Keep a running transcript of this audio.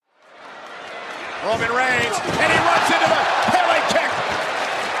Roman Reigns, and he runs into the Pele kick.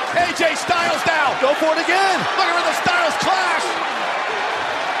 AJ Styles down. Go for it again. Looking for the Styles Clash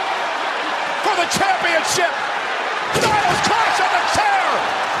for the championship. Styles Clash on the chair.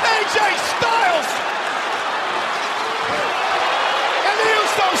 AJ Styles. And the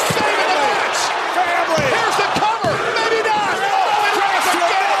Usos saving the match. Family. Here's the cover. Maybe not. Roman Reigns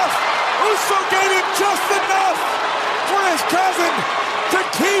again. Uso gave him just enough for his cousin to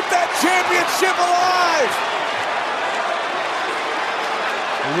keep that championship alive.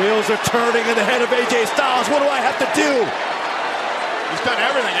 The wheels are turning in the head of AJ Styles. What do I have to do? He's done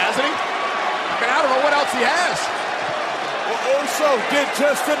everything, hasn't he? I don't know what else he has. Well, Uso did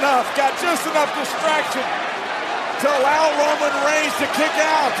just enough, got just enough distraction to allow Roman Reigns to kick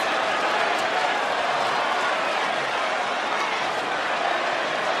out.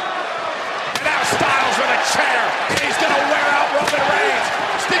 And now Styles with a chair. He's going to wear out Roman Reigns.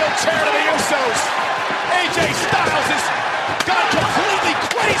 Steel chair to the Usos. AJ Styles has gone completely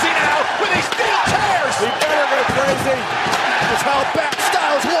crazy now with these steel chairs. He better go crazy. That's how bad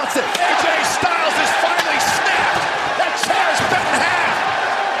Styles wants it. AJ Styles has finally snapped. That chair's bent in half.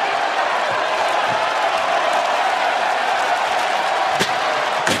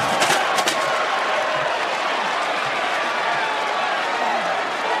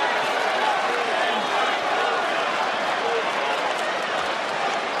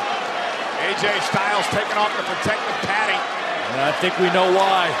 AJ Styles taking off to protect the padding. And I think we know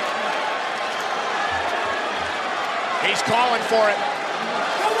why. He's calling for it.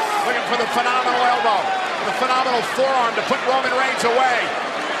 Looking for the phenomenal elbow. The phenomenal forearm to put Roman Reigns away.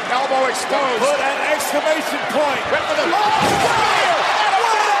 Elbow exposed. Put an exclamation point. Went for the... Oh, fire! Out of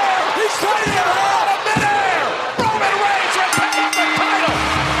midair! He's fighting it out of midair! Roman Reigns retains the title!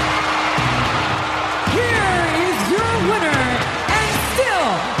 Here is your winner, and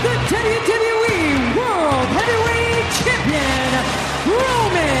still the WWE World Heavyweight Champion,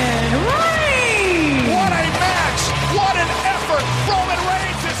 Roman Reigns! What a match! What an effort! Roman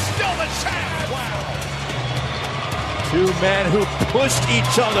Reigns is still the champ! Wow! Two men who pushed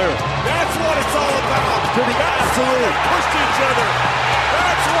each other. That's what it's all about. To the absolute. Pushed each other.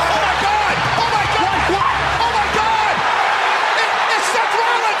 That's what. Oh my God! Oh my God! What? Oh my God! It's Seth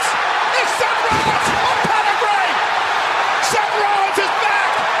Rollins! It's Seth Rollins! Oh, pedigree! Seth Rollins is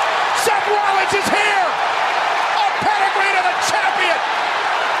back! Seth Rollins is here! A pedigree to the champion!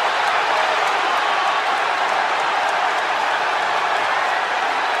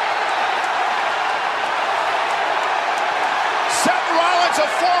 Seth Rollins, a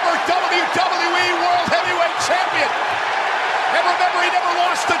former WWE World Heavyweight Champion. And remember, he never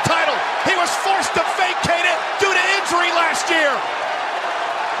lost the title. He was forced to vacate it due to injury last year.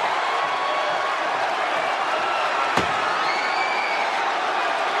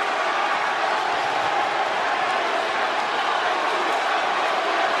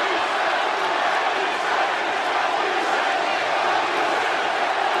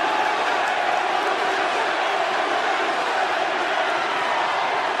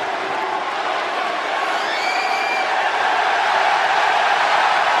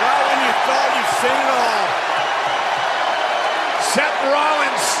 Seth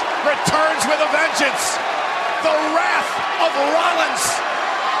Rollins returns with a vengeance. The wrath of Rollins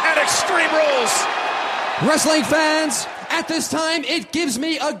at Extreme Rules. Wrestling fans, at this time, it gives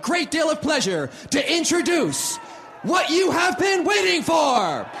me a great deal of pleasure to introduce what you have been waiting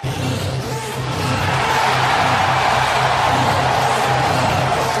for.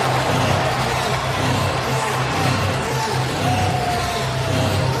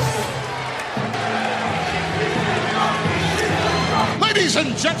 Ladies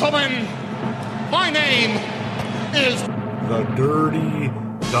and gentlemen, my name is the Dirty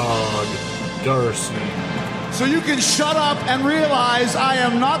Dog Darcy. So you can shut up and realize I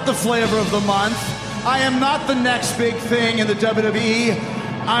am not the flavor of the month. I am not the next big thing in the WWE.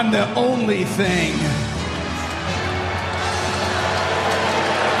 I'm the only thing.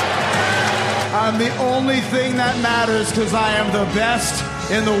 I'm the only thing that matters because I am the best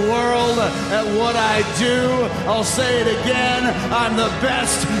in the world at what I do. I'll say it again. I'm the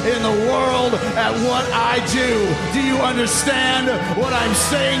best in the world at what I do. Do you understand what I'm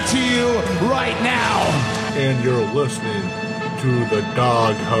saying to you right now? And you're listening to The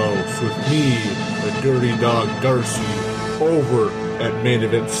Dog House with me, the Dirty Dog Darcy, over at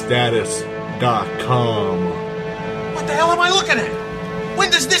MainEventStatus.com. What the hell am I looking at? When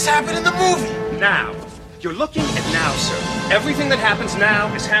does this happen in the movie? Now. You're looking at now, sir. Everything that happens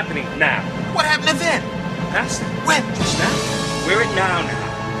now is happening now. What happened to then? Past that. When? Just now. We're at now.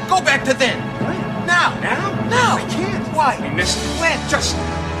 Go back to then. When? Now. Now? Now. I can't. Why? We missed it. When? Just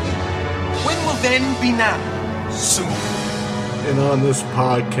now. When will then be now. Soon. And on this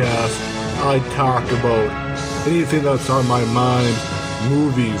podcast, I talk about anything that's on my mind: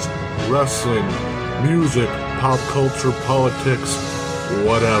 movies, wrestling, music, pop culture, politics,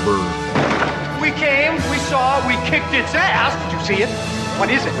 whatever. We came, we saw, we kicked its ass. Did you see it?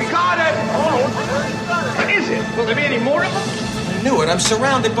 What is it? We got it! What is it? Will there be any more of them? I knew it. I'm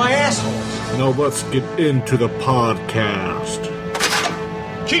surrounded by assholes. Now let's get into the podcast.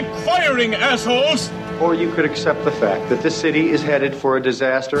 Keep firing, assholes! Or you could accept the fact that this city is headed for a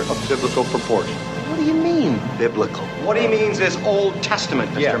disaster of biblical proportion. What do you mean, biblical? What he means is Old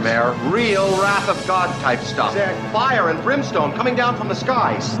Testament, Mr. Mayor. Real wrath of God type stuff. Exactly. Fire and brimstone coming down from the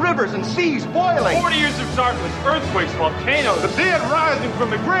skies. Rivers and seas boiling. 40 years of darkness, earthquakes, volcanoes, the dead rising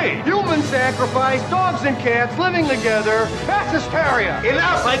from the grave. Human sacrifice, dogs and cats living together. Mass hysteria.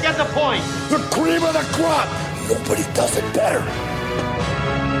 Enough, I get the point. The cream of the crop! Nobody does it better.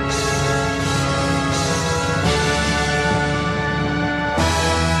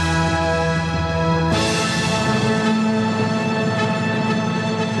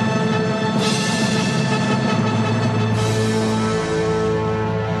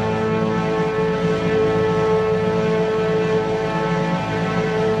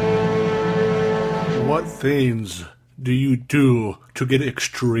 What things do you do to get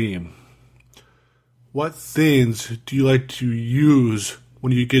extreme? What things do you like to use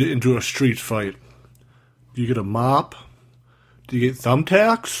when you get into a street fight? Do you get a mop? Do you get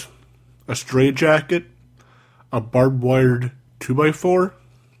thumbtacks? A straitjacket? A barbed wired 2x4?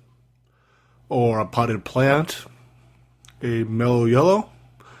 Or a potted plant? A Mellow Yellow?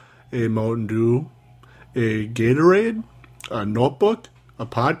 A Mountain Dew? A Gatorade? A notebook? A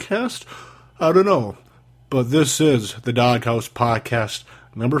podcast? I don't know. But this is the Doghouse Podcast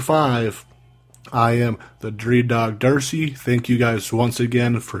number 5. I am the Dirty Dog Darcy. Thank you guys once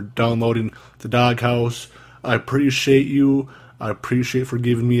again for downloading the Doghouse. I appreciate you. I appreciate for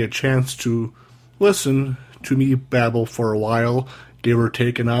giving me a chance to listen to me babble for a while. Give or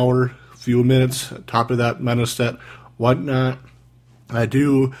take an hour, few minutes, top of that menace, that whatnot. I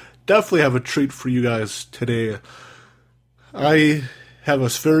do definitely have a treat for you guys today. I have a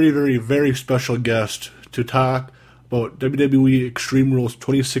very, very, very special guest to talk about WWE Extreme Rules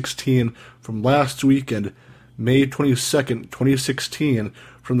 2016 from last weekend, May 22nd, 2016,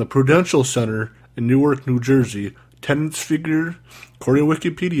 from the Prudential Center in Newark, New Jersey. Attendance figure, according to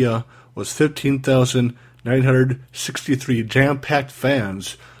Wikipedia, was 15,963 jam-packed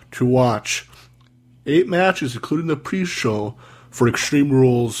fans to watch 8 matches, including the pre-show for Extreme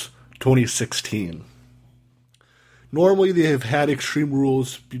Rules 2016. Normally, they have had Extreme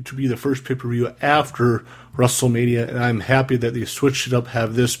Rules to be the first pay-per-view after WrestleMania, and I'm happy that they switched it up,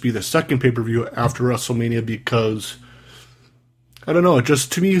 have this be the second pay-per-view after WrestleMania, because, I don't know, it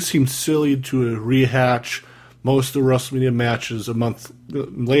just, to me, seems silly to rehatch most of the WrestleMania matches a month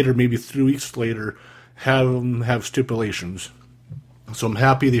later, maybe 3 weeks later, have them have stipulations. So I'm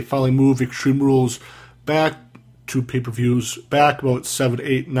happy they finally moved Extreme Rules back to pay-per-views, back about 7,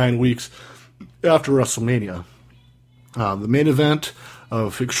 8, 9 weeks after WrestleMania. The main event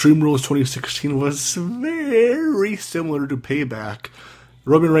of Extreme Rules 2016 was very similar to Payback.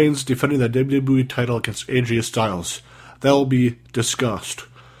 Roman Reigns defending the WWE title against AJ Styles. That will be discussed.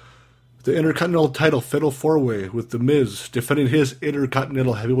 The Intercontinental title Fatal 4-Way with The Miz defending his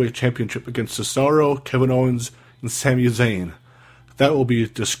Intercontinental Heavyweight Championship against Cesaro, Kevin Owens, and Sami Zayn. That will be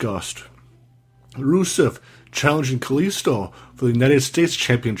discussed. Rusev challenging Kalisto for the United States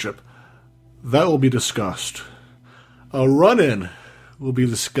Championship. That will be discussed. A run-in will be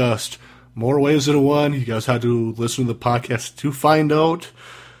discussed. More ways than one. You guys have to listen to the podcast to find out.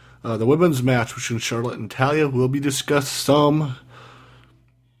 The women's match between Charlotte and Talia will be discussed some.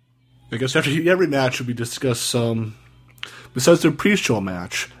 I guess after every match will be discussed some. Besides the pre-show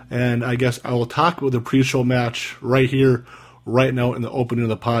match. And I guess I will talk about the pre-show match right here, right now in the opening of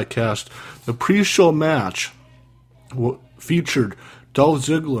the podcast. The pre-show match featured Dolph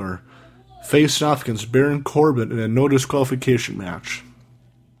Ziggler facing off against Baron Corbin in a no disqualification match.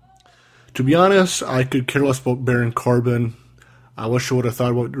 To be honest, I could care less about Baron Corbin. I wish I would have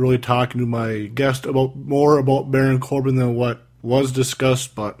thought about really talking to my guest about more about Baron Corbin than what was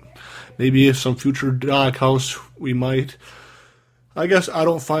discussed, but maybe some future Doghouse we might. I guess I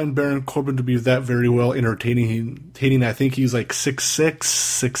don't find Baron Corbin to be that very well entertaining. I think he's like 6'6",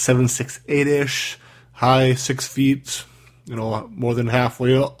 6'7", 6'8", high, 6 feet, more than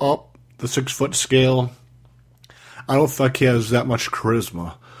halfway up the 6-foot scale. I don't think he has that much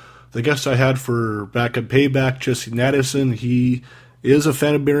charisma. The guest I had for back at Payback, Jesse Madison, he is a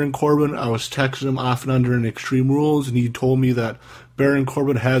fan of Baron Corbin. I was texting him off and on during Extreme Rules, and he told me that Baron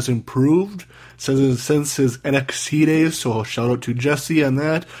Corbin has improved since his NXT days, so shout out to Jesse on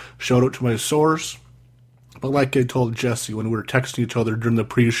that. Shout out to my source. But like I told Jesse when we were texting each other during the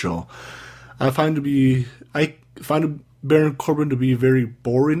pre-show, I find Baron Corbin to be very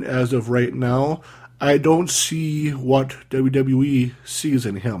boring as of right now. I don't see what WWE sees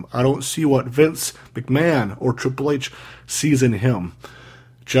in him. I don't see what Vince McMahon or Triple H sees in him.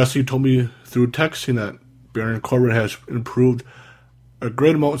 Jesse told me through texting that Baron Corbin has improved a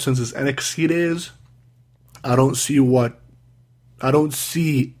great amount since his NXT days. I don't see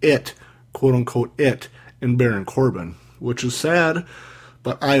it, quote unquote, it in Baron Corbin, which is sad,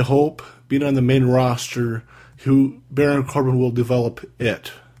 but I hope, being on the main roster, Baron Corbin will develop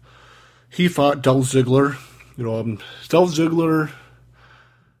it. He fought Dolph Ziggler. Dolph Ziggler,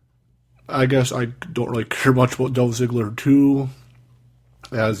 I guess I don't really care much about Dolph Ziggler too.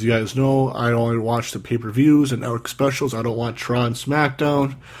 As you guys know, I only watch the pay-per-views and network specials. I don't watch Raw and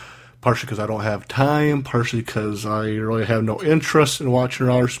SmackDown, partially because I don't have time, partially because I really have no interest in watching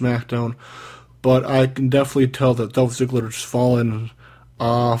Raw or SmackDown. But I can definitely tell that Dolph Ziggler's fallen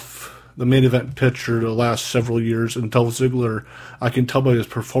off the main event picture the last several years. And Dolph Ziggler, I can tell by his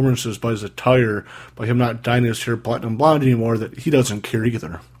performances, by his attire, by him not dyeing his hair platinum blonde anymore, that he doesn't care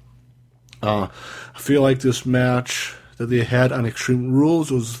either. I feel like this match that they had on Extreme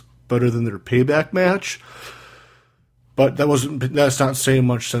Rules was better than their Payback match. But that's not saying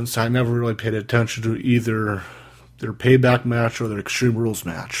much, since I never really paid attention to either their Payback match or their Extreme Rules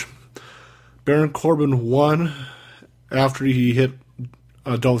match. Baron Corbin won after he hit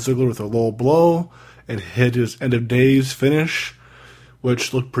Dolph Ziggler with a low blow and hit his End of Days finish,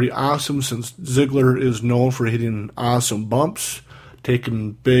 which looked pretty awesome since Ziggler is known for hitting awesome bumps,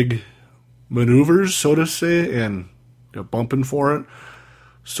 taking big maneuvers, so to say, and bumping for it.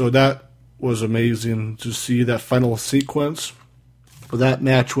 So that was amazing to see that final sequence. But that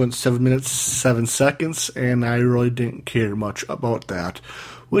match went 7 minutes, 7 seconds, and I really didn't care much about that,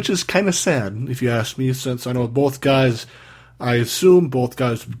 which is kind of sad, if you ask me, since I know I assume both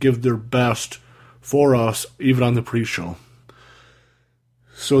guys would give their best for us, even on the pre-show.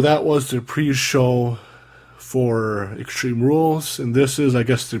 So that was the pre-show for Extreme Rules, and this is, I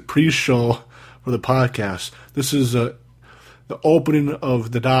guess, the pre-show for the podcast. This is the opening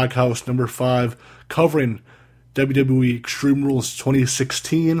of the Doghouse number 5, covering WWE Extreme Rules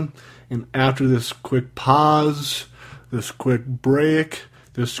 2016. And after this quick pause, this quick break,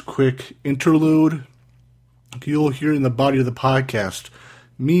 this quick interlude, you'll hear in the body of the podcast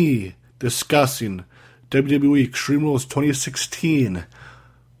me discussing WWE Extreme Rules 2016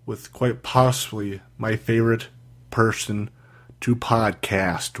 with quite possibly my favorite person to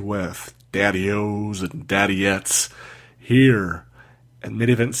podcast with, daddy-os and daddyettes, here at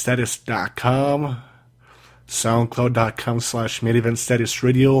MainEventStatus.com,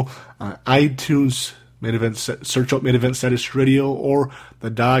 SoundCloud.com/MainEventStatusRadio, on iTunes, search out Main Event Status Radio, or the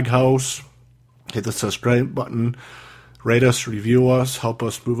Doghouse. Hit the subscribe button, rate us, review us, help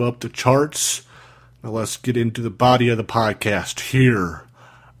us move up the charts. Now let's get into the body of the podcast here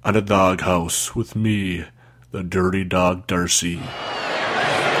on the Doghouse with me, the Dirty Dog Darcy.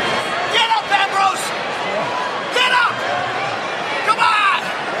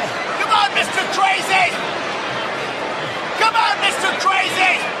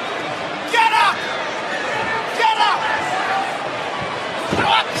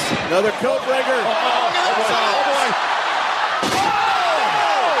 Another coat breaker. Oh, boy.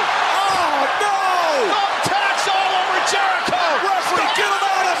 Oh, no! Thumbtacks all over Jericho. Referee, get him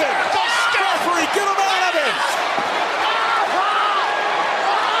out of it. Referee, get him out of it.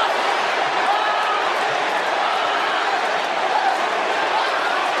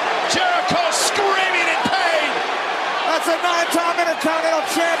 Jericho screaming in pain. That's a 9-time Intercontinental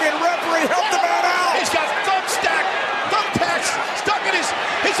Champion. Referee, help the man out. He's got thumbtacks stuck in his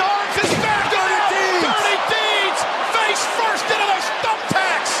arms, his back. Dirty deeds. Face first into those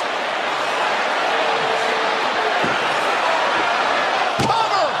thumbtacks.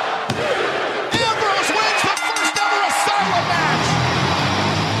 Cover. Ambrose wins the first ever Asylum match.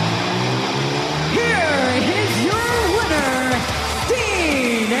 Here is your winner,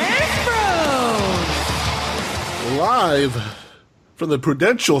 Dean Ambrose. Live from the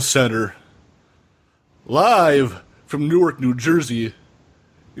Prudential Center. Live from Newark, New Jersey.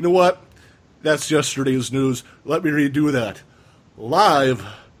 You know what? That's yesterday's news. Let me redo that. Live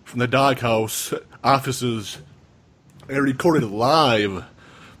from the Doghouse offices. I recorded live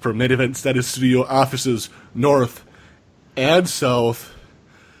from Main Event Status Studio offices north and south.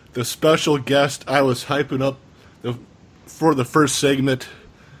 The special guest I was hyping up for the first segment.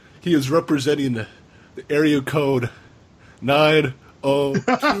 He is representing the area code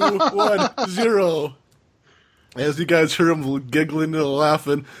 90210. As you guys hear him giggling and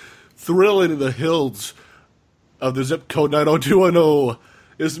laughing, thrilling in the hills of the zip code 90210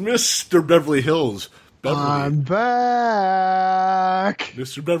 is Mr. Beverly Hills. I'm back.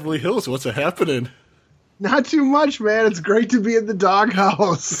 Mr. Beverly Hills, what's happening? Not too much, man. It's great to be in the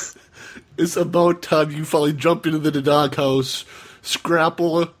doghouse. It's about time you finally jumped into the doghouse.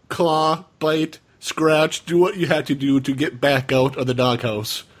 Scrapple, claw, bite, scratch, do what you had to do to get back out of the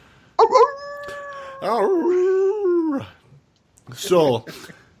doghouse. So,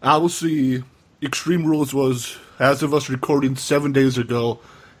 obviously, Extreme Rules was, as of us recording 7 days ago,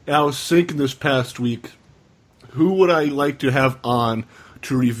 and I was thinking this past week, who would I like to have on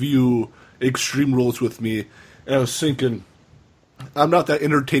to review Extreme Rules with me? And I was thinking, I'm not that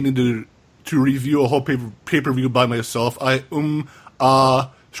entertaining to review a whole pay-per-view by myself. I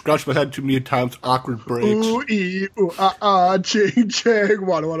scratch my head too many times, awkward breaks. Ooh, ee, ooh, ching, ching,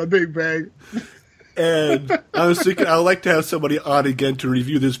 wanna big bang. And I was thinking I'd like to have somebody on again to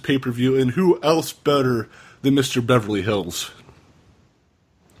review this pay-per-view, and who else better than Mr. Beverly Hills?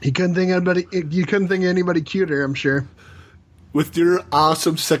 You couldn't think of anybody cuter, I'm sure. With your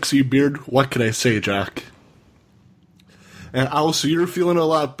awesome, sexy beard, what can I say, Jack? And also, you're feeling a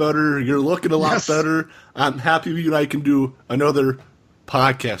lot better. You're looking a lot better. I'm happy you and I can do another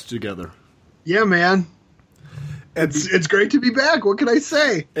podcast together. Yeah, man. And it's great to be back. What can I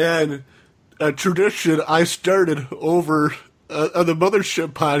say? And a tradition I started over on the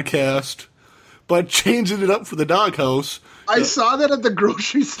Mothership podcast by changing it up for the doghouse. I saw that at the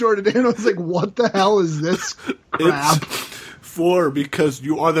grocery store today, and I was like, what the hell is this crap? Because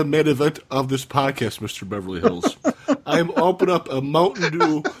you are the main event of this podcast, Mr. Beverly Hills. I am opening up a Mountain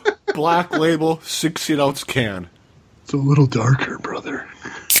Dew Black Label 16-ounce can. It's a little darker, brother.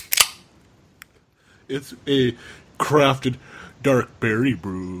 It's a crafted dark berry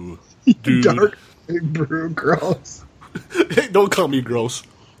brew. Dude. Dark berry brew, gross. Hey, don't call me gross.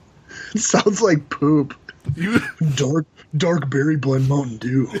 It sounds like poop. Dark berry blend Mountain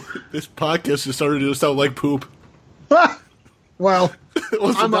Dew. This podcast is starting to sound like poop. Well,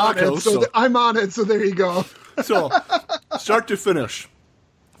 I'm on it, I'm on it, so there you go. So, start to finish,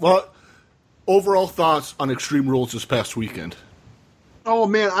 what overall thoughts on Extreme Rules this past weekend? Oh,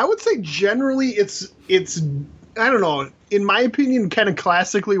 man, I would say generally it's I don't know, in my opinion, kind of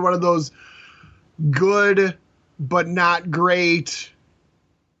classically one of those good but not great,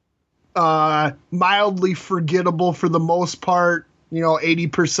 mildly forgettable for the most part,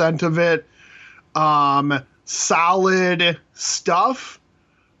 80% of it, solid stuff.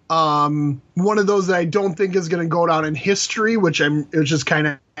 One of those that I don't think is going to go down in history,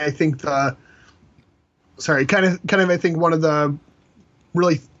 I think one of the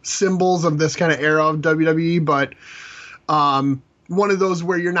really symbols of this kind of era of WWE, but one of those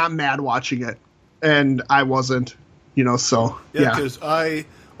where you're not mad watching it, and I wasn't, so yeah. Because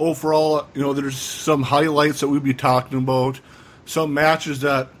overall, there's some highlights that we'll be talking about, some matches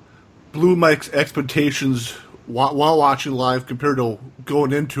that blew my expectations while watching live compared to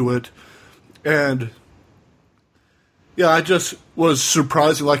going into it. And, yeah, I just was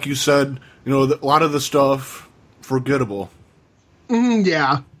surprised, like you said, a lot of the stuff forgettable.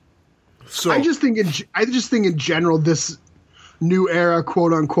 Yeah. So I just think in general, this new era,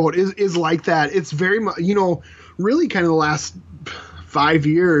 quote unquote, is like that. It's very much, really kind of the last 5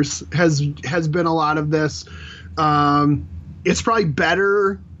 years has been a lot of this. It's probably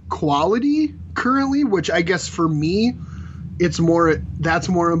better quality currently, which I guess for me, that's more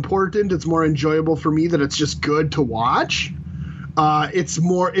important. It's more enjoyable for me that it's just good to watch.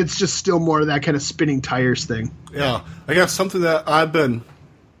 It's just still more of that kind of spinning tires thing. Yeah, I guess something that I've been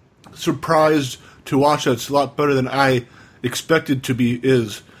surprised to watch that's a lot better than I expected to be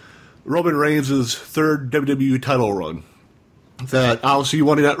is Roman Reigns' third WWE title run. That obviously he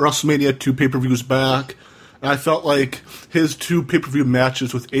won it at WrestleMania 2 pay-per-views back. And I felt like his 2 pay-per-view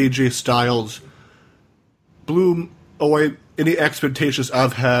matches with AJ Styles blew away any expectations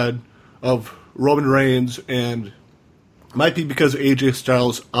I've had of Roman Reigns, and it might be because of AJ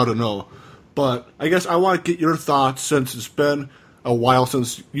Styles, I don't know. But I guess I want to get your thoughts, since it's been a while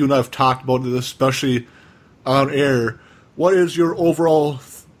since you and I have talked about this, especially on air. What is your overall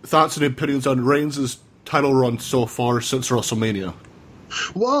thoughts and opinions on Reigns' title run so far since WrestleMania?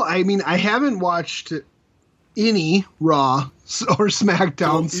 Well, I mean, I haven't watched any Raw or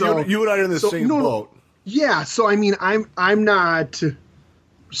SmackDown, so you and I are in the same boat. Yeah, so I mean, I'm not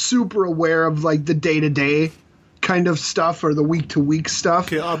super aware of like the day-to-day kind of stuff or the week-to-week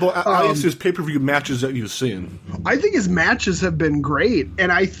stuff. Okay, at least his pay-per-view matches that you've seen. I think his matches have been great,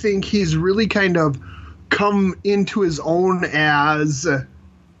 and I think he's really kind of come into his own as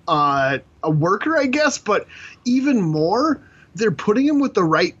a worker, I guess, but even more, they're putting him with the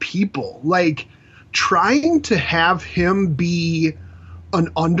right people. Like, trying to have him be an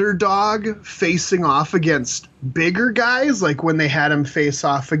underdog facing off against bigger guys, like when they had him face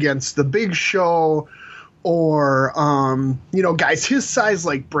off against the Big Show or, guys his size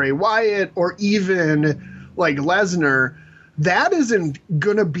like Bray Wyatt or even like Lesnar, that isn't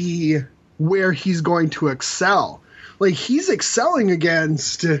going to be where he's going to excel. Like, he's excelling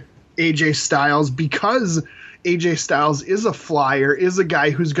against AJ Styles because AJ Styles is a flyer, is a guy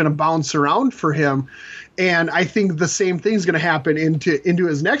who's going to bounce around for him. And I think the same thing's going to happen into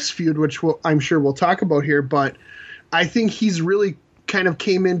his next feud, which I'm sure we'll talk about here. But I think he's really kind of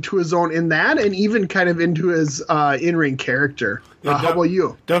came into his own in that, and even kind of into his in-ring character. Yeah, how about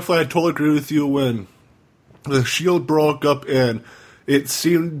you? Definitely, I totally agree with you. When the Shield broke up and it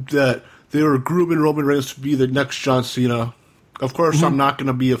seemed that they were grooming Roman Reigns to be the next John Cena, of course, I'm not going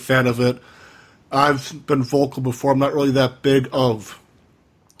to be a fan of it. I've been vocal before. I'm not really that big of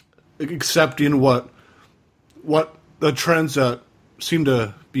accepting what the trends that seem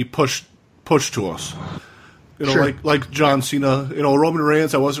to be pushed to us. Sure. Like John Cena. Roman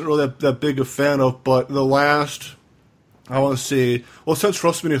Reigns, I wasn't really that big a fan of, but the last, I want to say, since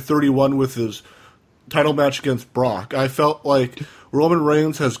WrestleMania 31 with his title match against Brock, I felt like Roman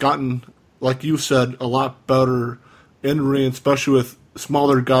Reigns has gotten, like you said, a lot better in ring, especially with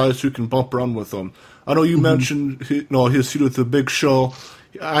smaller guys who can bump around with them. I know you mentioned his feud with the Big Show.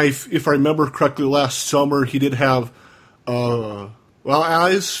 If I remember correctly, last summer he did have better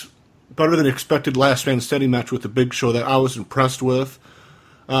than expected last man standing match with the Big Show that I was impressed with.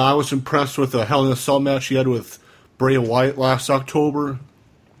 I was impressed with the Hell in a Cell match he had with Bray Wyatt last October.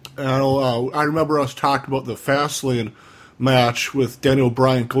 I remember us talking about the Fastlane match with Daniel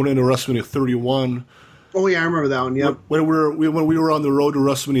Bryan going into WrestleMania 31. Oh yeah, I remember that one. Yep. When we were on the road to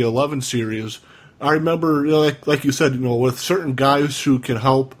WrestleMania 11 series, I remember, like you said, with certain guys who can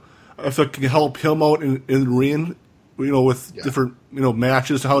help, if it can help him out in the ring, with different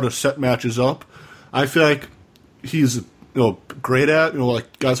matches, how to set matches up. I feel like he's great at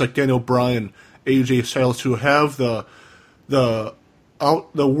like guys like Daniel Bryan, AJ Styles, who have the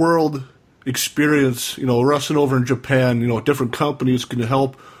world experience, wrestling over in Japan. Different companies can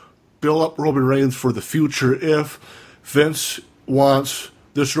help build up Roman Reigns for the future if Vince wants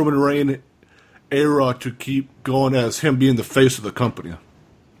this Roman Reigns era to keep going as him being the face of the company.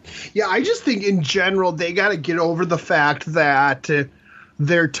 Yeah, I just think in general they got to get over the fact that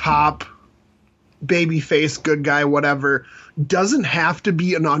their top babyface, good guy, whatever, doesn't have to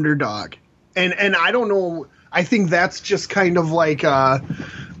be an underdog. And I don't know, I think that's just kind of like a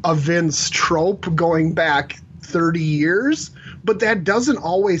Vince trope going back 30 years, but that doesn't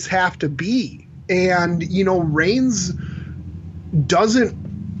always have to be. And, Reigns doesn't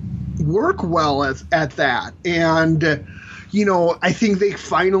work well at that. And, I think they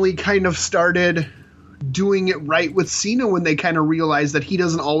finally kind of started doing it right with Cena when they kind of realized that he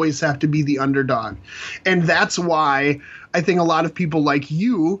doesn't always have to be the underdog. And that's why I think a lot of people like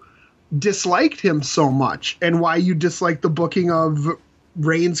you disliked him so much, and why you dislike the booking of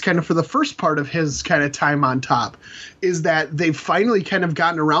Reigns kind of for the first part of his kind of time on top, is that they've finally kind of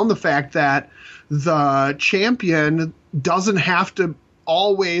gotten around the fact that the champion doesn't have to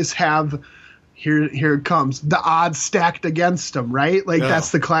always have, here it comes, the odds stacked against them, right? Like,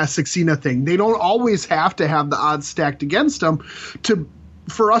 that's the classic Cena thing. They don't always have to have the odds stacked against them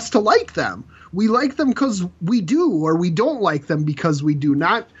for us to like them. We like them because we do, or we don't like them because we do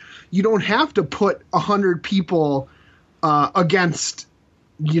not. You don't have to put 100 people against,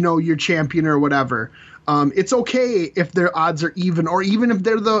 your champion or whatever. It's okay if their odds are even, or even if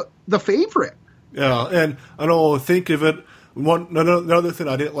they're the favorite. Yeah, and I don't think of it. Another thing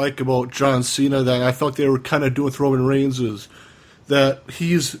I didn't like about John Cena that I felt they were kind of doing with Roman Reigns is that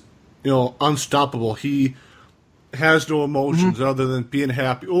he's, unstoppable. He has no emotions other than being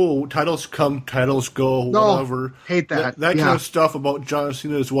happy. Oh, titles come, titles go, whatever. Hate that. That kind of stuff about John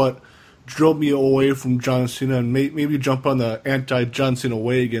Cena is what drove me away from John Cena and maybe jump on the anti-John Cena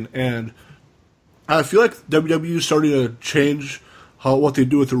wagon. And I feel like WWE started to change what they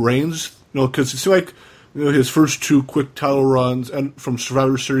do with the Reigns, because it seemed like his first two quick title runs and from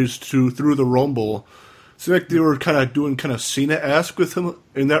Survivor Series to through the Rumble, it seemed like they were kind of doing kind of Cena-esque with him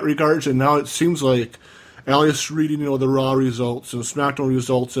in that regards. And now it seems like Alice reading, the Raw results and SmackDown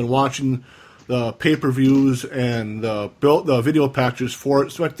results and watching the pay-per-views and the video packages for it.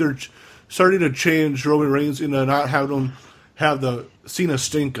 It's like they're starting to change Roman Reigns into not having him have the Cena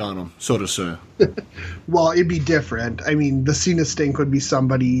stink on him, so to say. Well, it'd be different. I mean, the Cena stink would be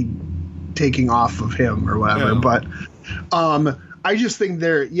somebody taking off of him or whatever. Yeah. But I just think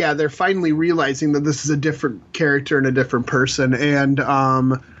they're finally realizing that this is a different character and a different person. And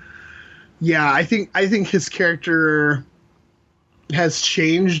I think his character has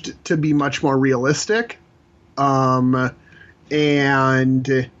changed to be much more realistic. And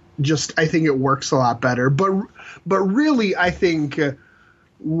just I think it works a lot better. But really, I think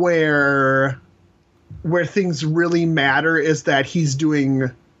where things really matter is that he's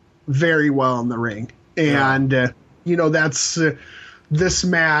doing very well in the ring. And, that's this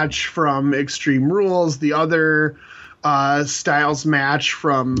match from Extreme Rules, the other Styles match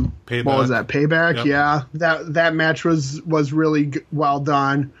from Payback. What was that? Payback. Yep. Yeah. That match was really well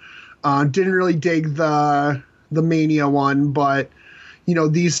done. Didn't really dig the Mania one, but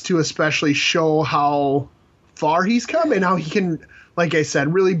these two especially show how far he's come and how he can, like I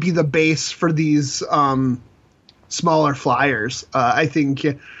said, really be the base for these smaller flyers. I think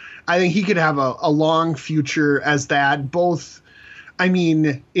he could have a long future as that, both, I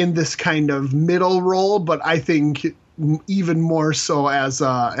mean, in this kind of middle role, but I think even more so as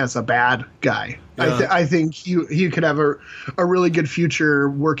a bad guy. Yeah. I think he could have a really good future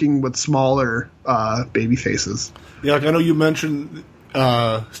working with smaller baby faces. Yeah, I know you mentioned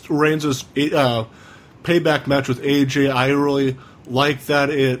Reigns' payback match with AJ. I really like that.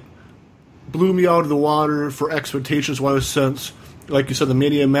 It blew me out of the water for expectations-wise, since, like you said, the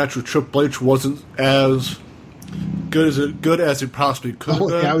Mania match with Triple H wasn't as good as it possibly could have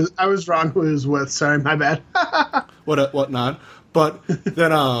been. Yeah, I was wrong who it was with. Sorry, my bad. Whatnot. But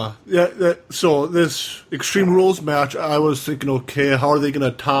then, so this Extreme Rules match, I was thinking, okay, how are they going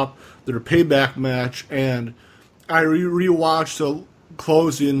to top their payback match? And I rewatched the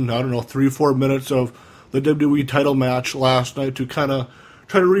closing, 3-4 minutes of the WWE title match last night to kind of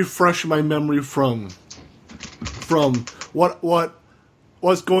try to refresh my memory from what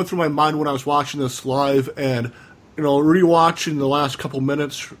was going through my mind when I was watching this live. And rewatching the last couple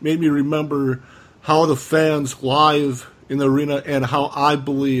minutes made me remember how the fans live in the arena and how I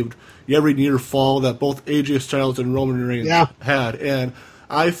believed every near fall that both AJ Styles and Roman Reigns had. And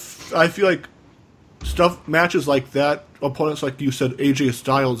I feel like matches like that, opponents like you said, AJ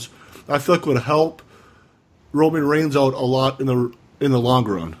Styles, I feel like would help Roman Reigns out a lot in the long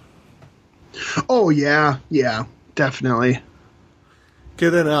run. Oh yeah, definitely. Okay,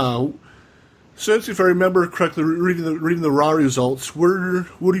 then since if I remember correctly, reading the Raw results, where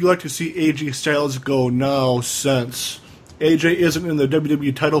would you like to see AJ Styles go now, since AJ isn't in the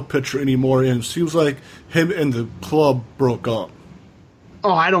WWE title picture anymore, and it seems like him and the club broke up?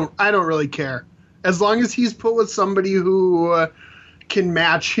 Oh, I don't really care. As long as he's put with somebody who can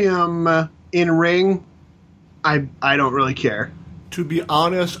match him in ring, I don't really care. To be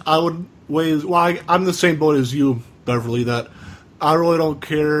honest, I'm the same boat as you, Beverly, that I really don't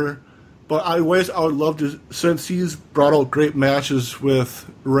care. But I would love to, since he's brought out great matches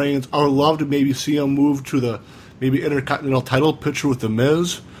with Reigns, I would love to maybe see him move to the maybe Intercontinental title picture with The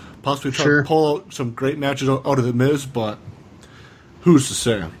Miz. Possibly try to pull out some great matches out of The Miz, but who's to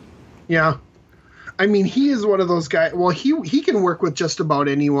say? Yeah. I mean, he is one of those guys. Well, he can work with just about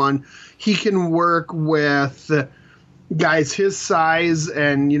anyone. He can work with guys his size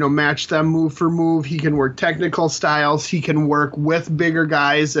and, match them move for move. He can work technical styles. He can work with bigger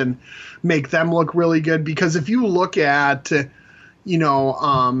guys and make them look really good. Because if you look at,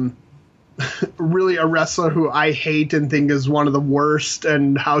 really a wrestler who I hate and think is one of the worst,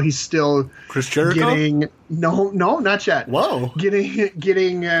 and how he's still Chris Jericho? getting no, not yet. Whoa,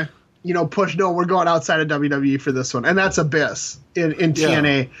 getting push. No, we're going outside of WWE for this one, and that's Abyss in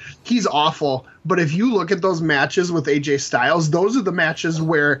TNA. Yeah. He's awful. But if you look at those matches with AJ Styles, those are the matches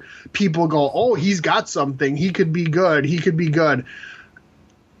where people go, "Oh, he's got something. He could be good. He could be good."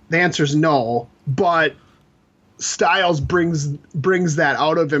 The answer is no, but Styles brings that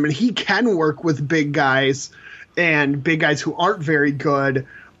out of him, and he can work with big guys and big guys who aren't very good,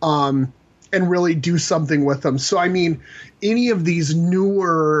 and really do something with them. So, I mean, any of these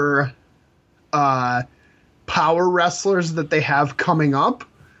newer power wrestlers that they have coming up,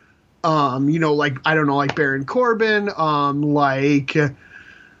 like Baron Corbin, oh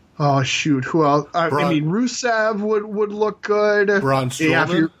shoot, who else? Rusev would look good. Braun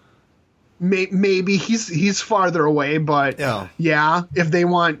Strowman. Maybe he's farther away, but yeah, if they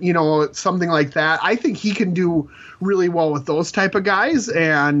want, something like that, I think he can do really well with those type of guys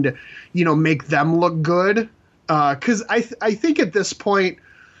and, make them look good. Cause I think at this point,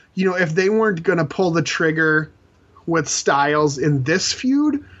 if they weren't going to pull the trigger with Styles in this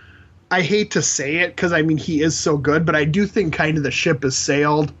feud, I hate to say it because, I mean, he is so good, but I do think kind of the ship has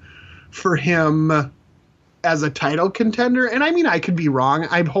sailed for him as a title contender. And I mean, I could be wrong.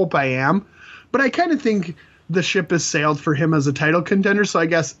 I hope I am. But I kind of think the ship has sailed for him as a title contender. So I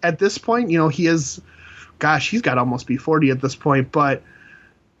guess at this point, you know, he is, gosh, he's got to almost be 40 at this point. But,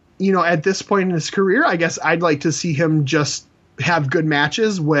 you know, at this point in his career, I guess I'd like to see him just have good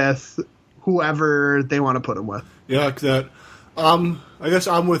matches with whoever they want to put him with. Yeah, like that. I guess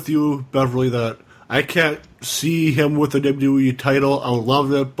I'm with you, Beverly, that I can't see him with the WWE title. I would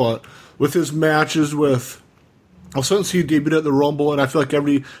love it, but with his matches with... Since he debuted at the Rumble, and I feel like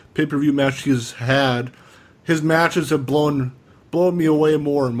every pay-per-view match he's had, his matches have blown me away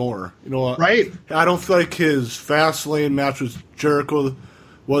more and more. You know, right? I don't feel like his Fastlane match with Jericho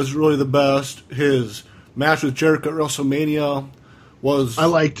was really the best. His match with Jericho at WrestleMania I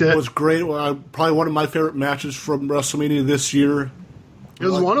liked it. Was great. Probably one of my favorite matches from WrestleMania this year. It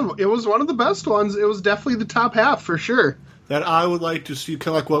was one of the best ones. It was definitely the top half for sure. That I would like to see,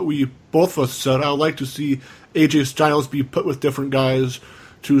 kind of like what we both of us said. I would like to see AJ Styles be put with different guys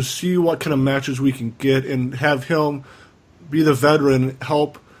to see what kind of matches we can get and have him be the veteran,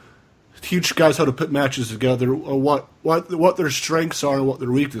 help teach guys how to put matches together, what their strengths are and what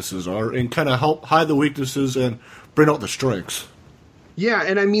their weaknesses are, and kind of help hide the weaknesses and bring out the strengths. Yeah,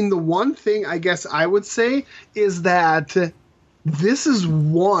 and I mean, the one thing I guess I would say is that this is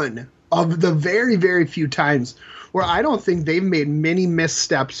one of the very, very few times where I don't think they've made many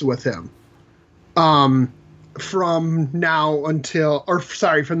missteps with him. From the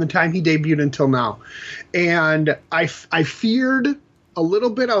time he debuted until now. And I feared a little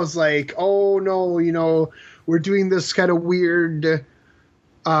bit. I was like, oh no, you know, we're doing this kind of weird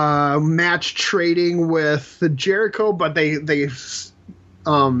match trading with Jericho, but they saved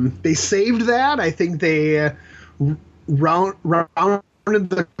that. I think they rounded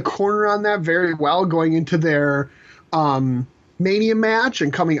the corner on that very well going into their Mania match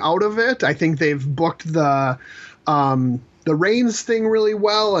and coming out of it. I think they've booked the Reigns thing really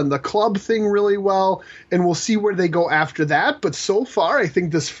well and the club thing really well, and we'll see where they go after that. But so far, I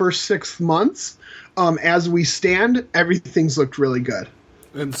think this first 6 months, as we stand, everything's looked really good.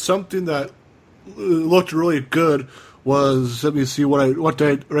 And something that looked really good was, let me see what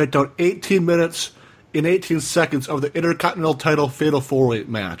did I write down, 18 minutes in 18 seconds of the Intercontinental title Fatal 4-Way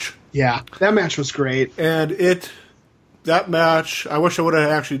match. Yeah, that match was great. And that match, I wish I would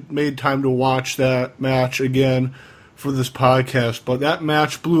have actually made time to watch that match again for this podcast, but that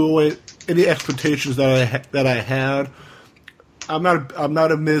match blew away any expectations that I had. I'm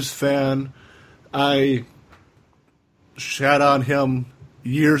not a Miz fan. I shat on him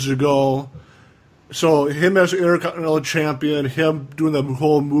years ago. So him as Intercontinental Champion, him doing the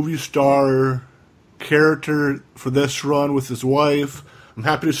whole movie star character for this run with his wife. I'm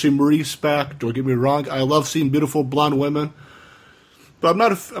happy to see Maurice back. Don't get me wrong. I love seeing beautiful blonde women, but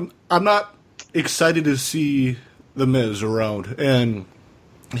I'm not excited to see the Miz around and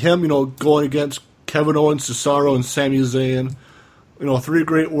him. You know, going against Kevin Owens, Cesaro, and Sami Zayn. You know, three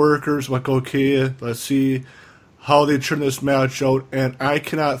great workers. I'm like, okay, let's see how they turn this match out. And I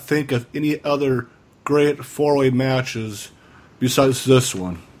cannot think of any other great 4-way matches besides this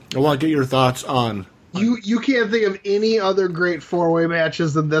one. I want to get your thoughts on. You can't think of any other great 4-way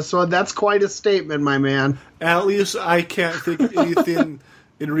matches than this one. That's quite a statement, my man. At least I can't think of anything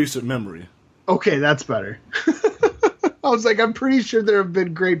in recent memory. Okay, that's better. I was like, I'm pretty sure there have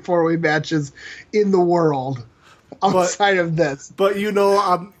been great 4-way matches in the world outside of this. But you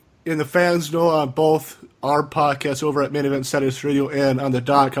know, and the fans know on both our podcasts over at Main Event Status Radio and on the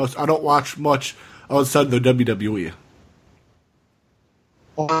Doghouse, I don't watch much outside the WWE.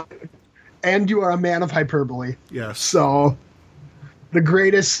 And you are a man of hyperbole. Yes. So, the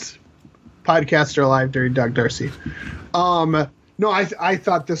greatest podcaster alive during Doug Darcy. No, I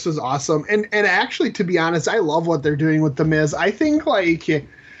thought this was awesome. And actually, to be honest, I love what they're doing with The Miz. I think, like,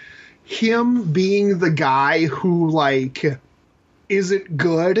 him being the guy who, like, isn't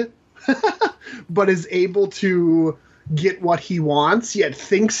good, but is able to get what he wants, yet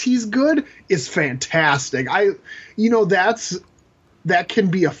thinks he's good, is fantastic. That can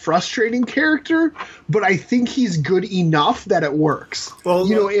be a frustrating character, but I think he's good enough that it works. Well,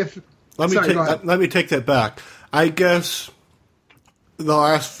 let me take that back. I guess the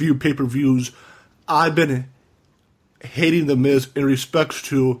last few pay-per-views, I've been hating The Miz in respects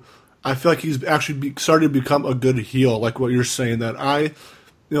to, I feel like he's actually starting to become a good heel, like what you're saying, that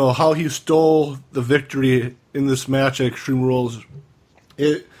how he stole the victory in this match at Extreme Rules.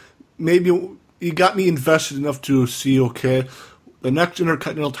 It got me invested enough to see, okay, the next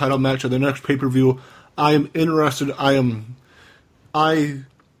Intercontinental title match or the next pay-per-view, I am interested. I am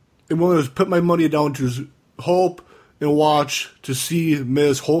I'm willing to put my money down to hope and watch to see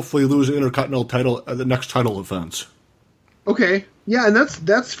Miz hopefully lose the Intercontinental title at the next title events. Okay, yeah, and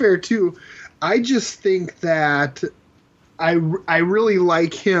that's fair too. I just think that I really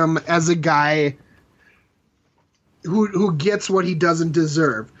like him as a guy who gets what he doesn't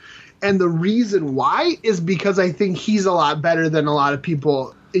deserve. And the reason why is because I think he's a lot better than a lot of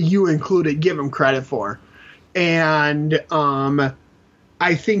people, you included, give him credit for. And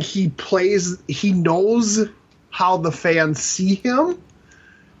I think he knows how the fans see him,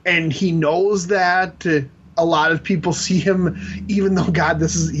 and he knows that a lot of people see him, even though, God,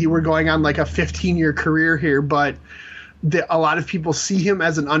 we're going on like a 15-year career here, but a lot of people see him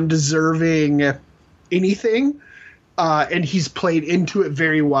as an undeserving anything. And he's played into it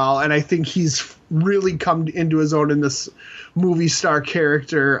very well, and I think he's really come into his own in this movie star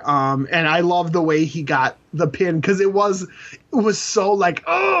character. And I love the way he got the pin, because it was so like,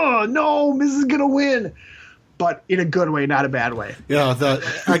 oh no, Miz is gonna win, but in a good way, not a bad way. Yeah,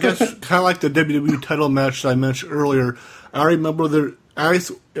 I guess kind of like the WWE title match that I mentioned earlier. I remember I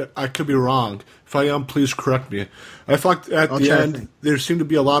could be wrong. If I am, please correct me. I thought at the end there seemed to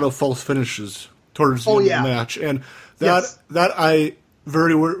be a lot of false finishes towards the end of the match, and that I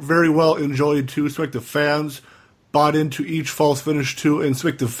very, very well enjoyed too. It's like the fans bought into each false finish too, and it's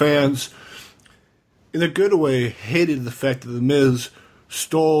like the fans, in a good way, hated the fact that The Miz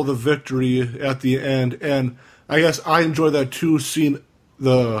stole the victory at the end. And I guess I enjoy that too, seeing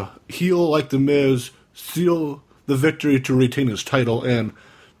the heel like The Miz steal the victory to retain his title. And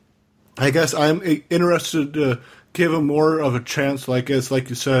I guess I'm interested to give him more of a chance, like you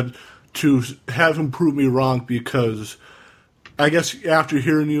said, to have him prove me wrong, because I guess after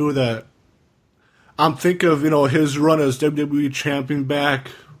hearing you that I'm thinking of, his run as WWE champion back,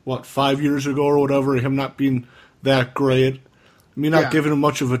 5 years ago or whatever, him not being that great, me not giving him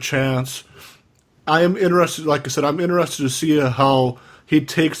much of a chance. I am interested, like I said, I'm interested to see how he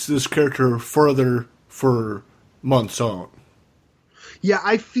takes this character further for months on. Yeah,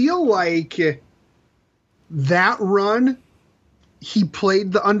 I feel like that run, he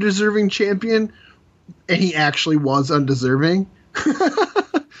played the undeserving champion, and he actually was undeserving.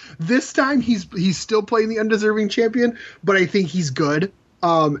 This time, he's still playing the undeserving champion, but I think he's good.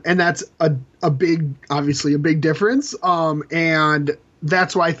 And that's obviously a big difference. And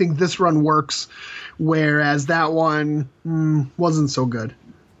that's why I think this run works, whereas that one wasn't so good.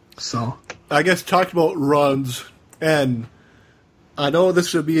 So I guess talking about runs, and I know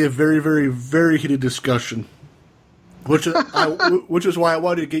this would be a very, very, very heated discussion, which is why I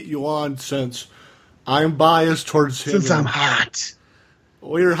wanted to get you on, since I'm biased towards him. Since I'm hot.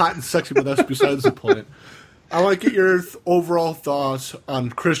 Well, you're hot and sexy, but that's besides the point. I want to get your overall thoughts on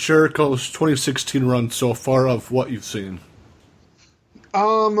Chris Jericho's 2016 run so far of what you've seen.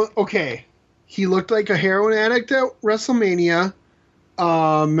 Okay. He looked like a heroin addict at WrestleMania.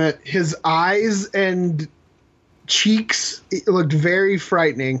 His eyes and cheeks looked very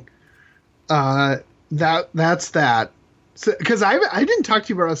frightening. That's that. Because I didn't talk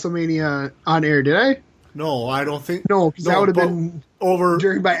to you about WrestleMania on air, did I? No, I don't think. No, because that would have been over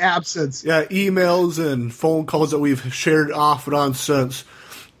during my absence. Yeah, emails and phone calls that we've shared off and on since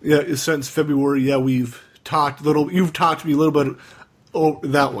February. Yeah, we've talked a little. You've talked to me a little bit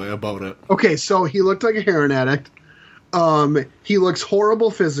that way about it. Okay, so he looked like a heroin addict. He looks horrible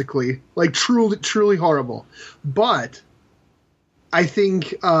physically, like truly, truly horrible. But I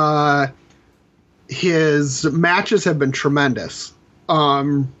think his matches have been tremendous.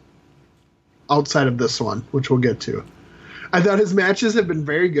 Outside of this one, which we'll get to. I thought his matches have been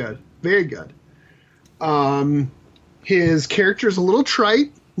very good. Very good. His character's a little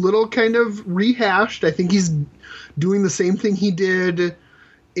trite, little kind of rehashed. I think he's doing the same thing he did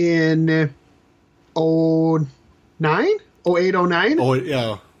in 08, 09? Oh,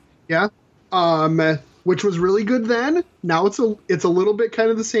 yeah. Yeah. Which was really good then. Now it's a little bit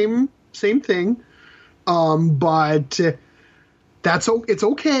kind of the same thing. But it's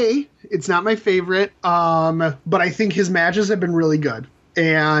okay. It's not my favorite. But I think his matches have been really good.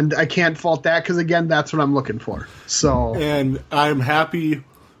 And I can't fault that because, again, that's what I'm looking for. So, and I'm happy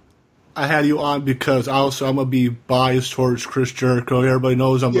I had you on because I'm going to be biased towards Chris Jericho. Everybody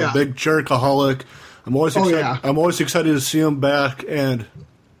knows I'm a big Jerichoholic. I'm always excited to see him back. And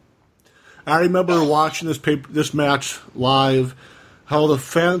I remember watching this match live, how the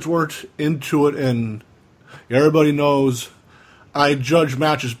fans weren't into it, and everybody knows I judge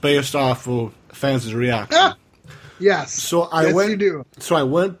matches based off of fans' reaction. Yes. So I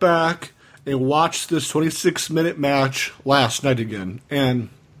went back and watched this 26-minute match last night again, and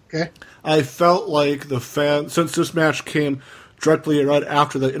I felt like the fans, since this match came directly right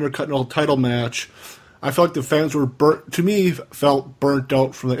after the Intercontinental title match, I felt like the fans were felt burnt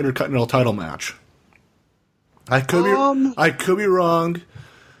out from the Intercontinental title match. I could be wrong,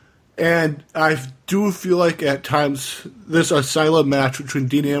 and I do feel like at times this Asylum match between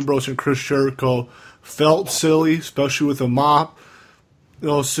Dean Ambrose and Chris Jericho felt silly, especially with the mop,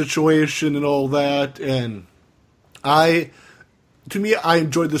 situation and all that. And I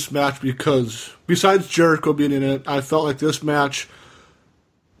enjoyed this match because besides Jericho being in it, I felt like this match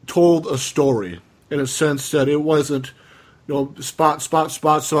told a story in a sense that it wasn't, spot,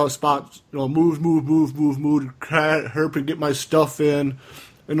 move, hurp and get my stuff in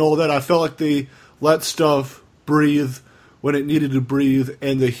and all that. I felt like they let stuff breathe when it needed to breathe,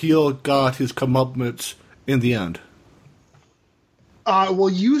 and the heel got his comeuppance in the end. Well,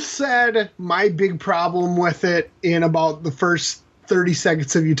 you said my big problem with it in about the first 30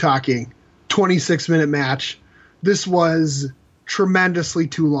 seconds of you talking. 26-minute match. This was tremendously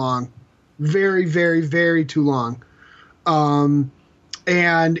too long. Very, very, very too long.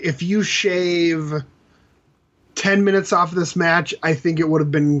 And if you shave 10 minutes off of this match, I think it would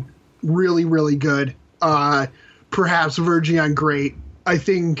have been really, really good. Perhaps verging on great. I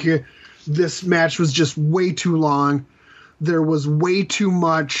think this match was just way too long. There was way too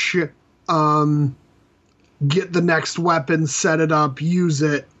much get the next weapon, set it up, use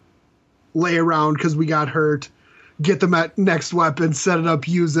it, lay around because we got hurt. Get the next weapon, set it up,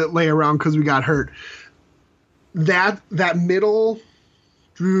 use it, lay around because we got hurt. That middle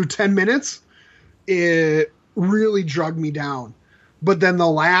 10 minutes, it really drugged me down. But then the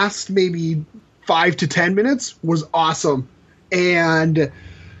last maybe 5 to 10 minutes was awesome. And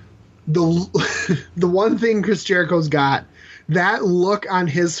the one thing Chris Jericho's got, that look on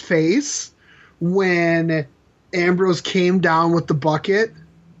his face when Ambrose came down with the bucket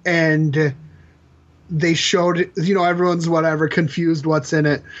and they showed, everyone's confused what's in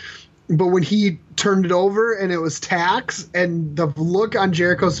it. But when he turned it over and it was Tax, and the look on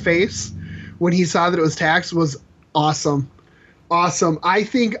Jericho's face when he saw that it was Tax was awesome. Awesome. I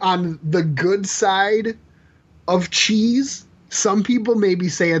think on the good side of cheese, some people maybe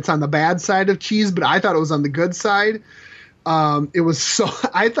say it's on the bad side of cheese, but I thought it was on the good side. I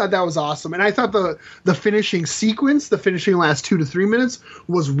thought that was awesome. And I thought the finishing sequence, the finishing last 2 to 3 minutes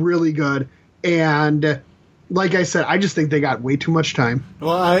was really good. And like I said, I just think they got way too much time.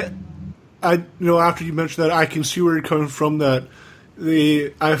 Well, I after you mentioned that, I can see where you're coming from.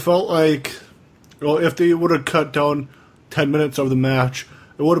 I felt like, if they would have cut down 10 minutes of the match,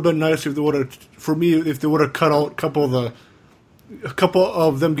 it would have been nice if they would have cut out a couple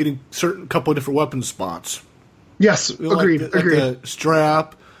of them getting couple of different weapon spots. Yes, agreed. The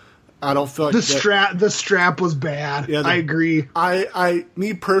strap. I don't feel like the strap was bad. Yeah, I agree.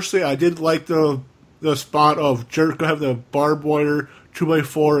 Me personally, I did like the spot of Jericho having the barbed wire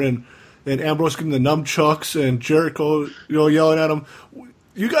 2x4 and Ambrose getting the nunchucks and Jericho, yelling at him,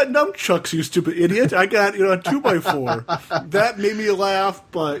 "You got nunchucks, you stupid idiot! I got a 2x4." That made me laugh,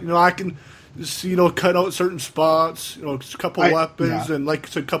 but I can just cut out certain spots, a couple weapons and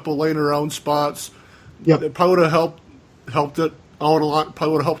like a couple laying around spots. Yep. It probably would have helped it out a lot.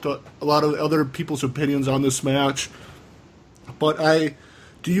 Probably would have helped a lot of other people's opinions on this match. But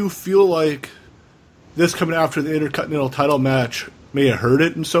do you feel like this coming after the Intercontinental title match may have hurt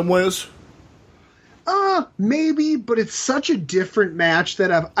it in some ways? Maybe, but it's such a different match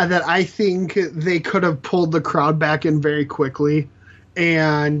that I think they could have pulled the crowd back in very quickly.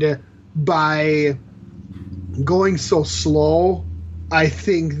 And by going so slow, I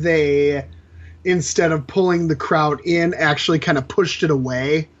think they, instead of pulling the crowd in, actually kind of pushed it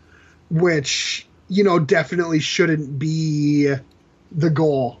away, which, definitely shouldn't be the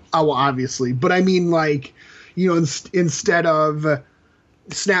goal, obviously. But I mean, like, instead of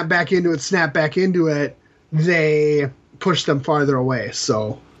snap back into it, they pushed them farther away.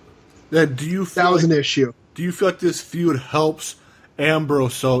 So that was an issue. Do you feel like this feud helps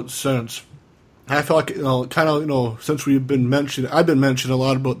Ambrose out since? I feel like, since I've been mentioning a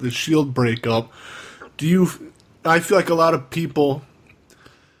lot about the Shield breakup. I feel like a lot of people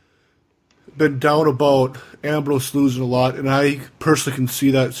been down about Ambrose losing a lot, and I personally can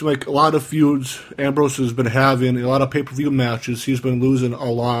see that. It's like a lot of feuds Ambrose has been having, a lot of pay-per-view matches, he's been losing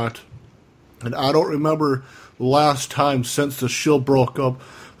a lot. And I don't remember the last time since the Shield broke up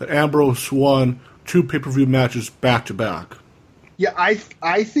that Ambrose won 2 pay-per-view matches back-to-back. Yeah, I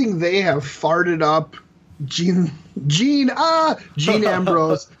think they have farted up Gene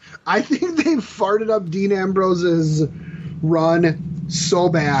Ambrose. I think they've farted up Dean Ambrose's run so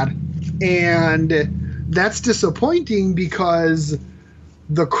bad. And that's disappointing because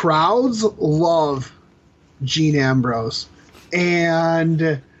the crowds love Gene Ambrose.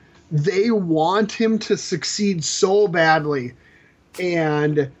 and they want him to succeed so badly.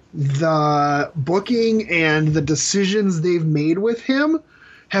 And the booking and the decisions they've made with him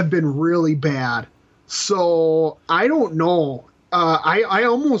have been really bad. So I don't know. I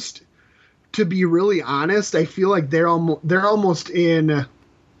almost, to be really honest, I feel like they're almost in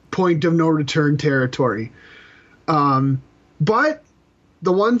point of no return territory. But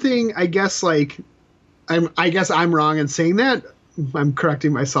the one thing, I guess I'm wrong in saying that. I'm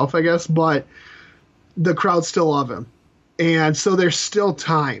correcting myself, I guess, but the crowd still love him. And so there's still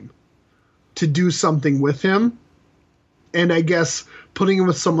time to do something with him. And I guess putting him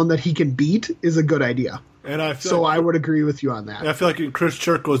with someone that he can beat is a good idea. And I would agree with you on that. I feel like Chris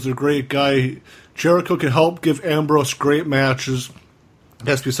Jericho is a great guy. Jericho can help give Ambrose great matches.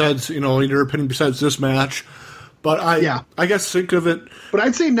 That's besides, in your opinion, besides this match. But I guess think of it. But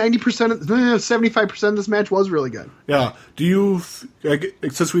I'd say 75% of this match was really good. Yeah. Do you,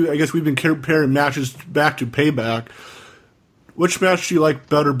 since we've been comparing matches back to Payback, which match do you like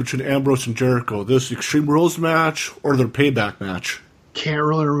better between Ambrose and Jericho? This Extreme Rules match or their Payback match? Can't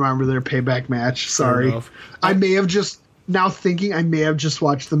really remember their Payback match. Sorry. I may have just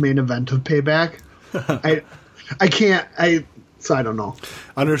watched the main event of Payback. So I don't know.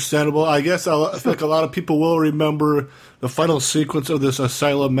 Understandable. I guess I feel like a lot of people will remember the final sequence of this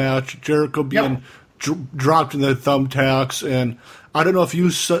Asylum match, Jericho being dropped in the thumbtacks. And I don't know if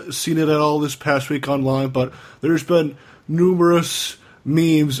you've seen it at all this past week online, but there's been numerous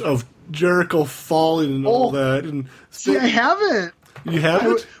memes of Jericho falling and all that. And see, I haven't. You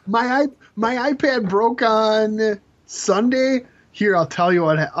haven't? My iPad broke on Sunday. Here, I'll tell you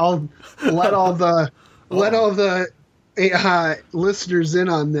what. I'll let all the listeners in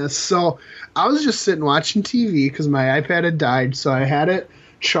on this. So I was just sitting watching TV because my iPad had died, so I had it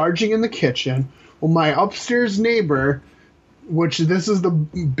charging in the kitchen. Well, my upstairs neighbor, which this is the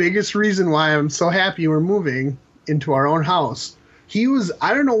biggest reason why I'm so happy we're moving into our own house.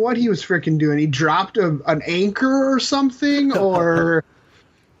 I don't know what he was freaking doing. He dropped an anchor or something, or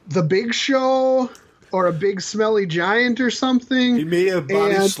the Big Show, or a big smelly giant or something. He may have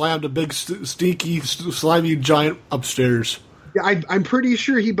body slammed a big stinky slimy giant upstairs. Yeah, I'm pretty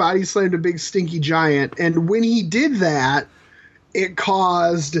sure he body slammed a big stinky giant, and when he did that, it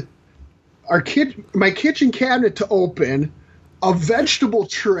caused my kitchen cabinet to open, a vegetable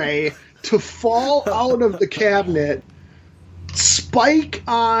tray to fall out of the cabinet, spike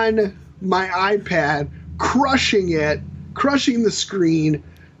on my iPad, crushing the screen,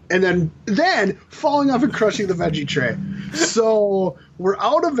 and then falling off and crushing the veggie tray. So we're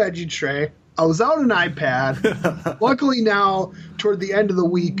out of veggie tray. I was out an iPad. Luckily now, toward the end of the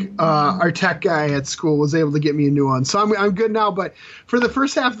week, our tech guy at school was able to get me a new one. So I'm good now. But for the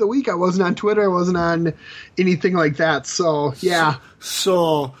first half of the week, I wasn't on Twitter. I wasn't on anything like that. So, yeah.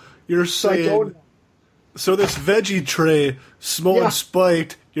 So you're saying... So this veggie tray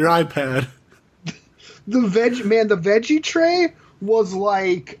spiked your iPad. The veggie tray was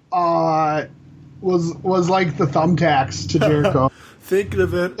like was like the thumbtacks to Jericho. Thinking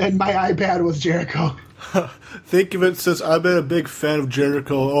of it, and my iPad was Jericho. Think of it, since I've been a big fan of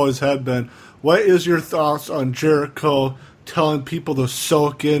Jericho, always have been. What is your thoughts on Jericho telling people to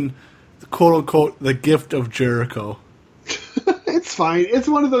soak in, quote unquote, the gift of Jericho? It's fine. It's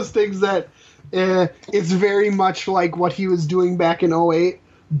one of those things that it's very much like what he was doing back in 2008,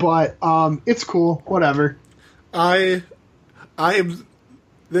 but it's cool. Whatever. I am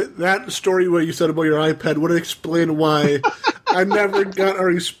that story where you said about your iPad would explain why I never got a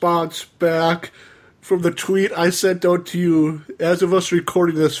response back from the tweet I sent out to you as of us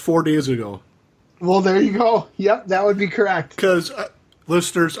recording this 4 days ago. Well, there you go. Yep, that would be correct. Because,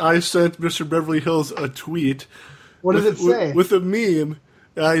 listeners, I sent Mr. Beverly Hills a tweet. What did it say? With a meme.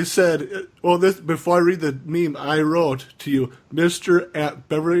 I said, before I read the meme, I wrote to you, Mr. at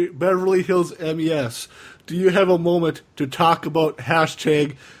Beverly Hills MES, do you have a moment to talk about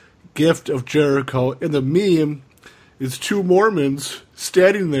hashtag gift of Jericho? And the meme is two Mormons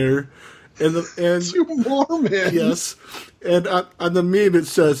standing there. And two Mormons? Yes. And on the meme it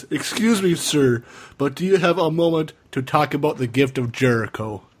says, excuse me, sir, but do you have a moment to talk about the gift of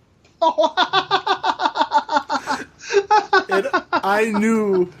Jericho? And I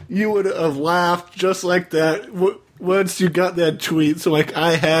knew you would have laughed just like that once you got that tweet. So,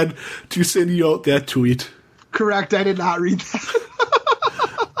 I had to send you out that tweet. Correct. I did not read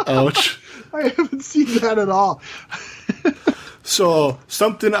that. Ouch. I haven't seen that at all. So,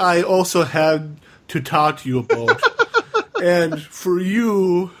 something I also had to talk to you about. And for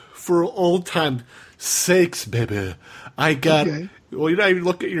you, for old time sakes, baby, I got Well, you're not even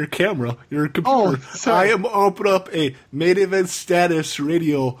looking at your camera. Your computer. Oh, sorry. I am opening up a Main Event Status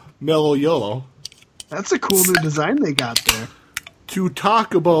Radio Mellow Yellow. That's a cool new design they got there. To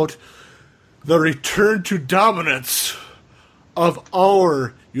talk about the return to dominance of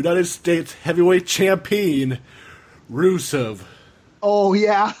our United States heavyweight champion, Rusev. Oh,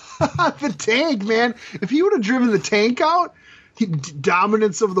 yeah. The tank, man. If he would have driven the tank out,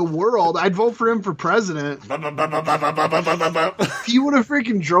 dominance of the world, I'd vote for him for president. If he would have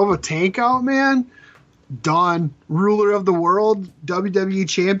freaking drove a tank out, man, done. Ruler of the world, WWE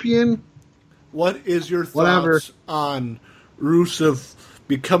champion. What is your thoughts on Rusev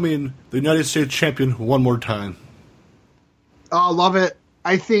becoming the United States champion one more time? Oh, love it.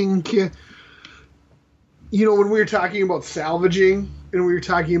 I think, when we were talking about salvaging, and we were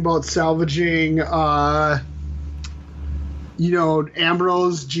talking about salvaging, Gene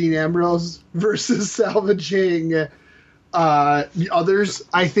Ambrose versus salvaging the others,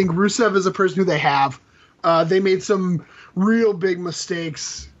 I think Rusev is a person who they have. They made some real big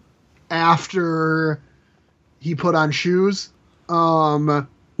mistakes after he put on shoes. The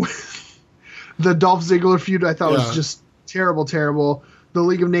Dolph Ziggler feud I thought was just terrible. The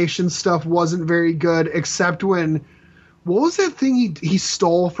League of Nations stuff wasn't very good, except when, what was that thing he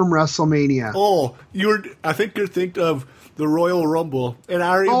stole from WrestleMania? Oh, I think you're thinking of the Royal Rumble, and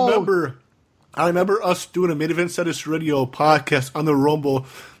I remember us doing a Main Event Status Radio podcast on the Rumble,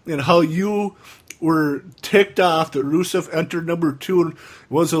 and how you were ticked off that Rusev entered number 2 and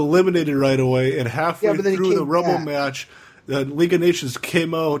was eliminated right away, and halfway through the Rumble match, the League of Nations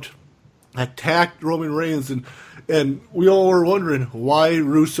came out, attacked Roman Reigns, and we all were wondering why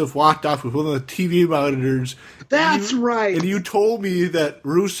Rusev walked off with one of the TV monitors. That's right. And you told me that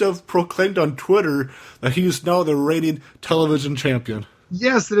Rusev proclaimed on Twitter that he is now the reigning television champion.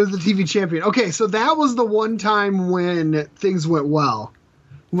 Yes, it is the TV champion. Okay, so that was the one time when things went well,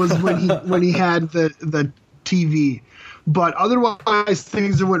 was when he had the TV. But otherwise,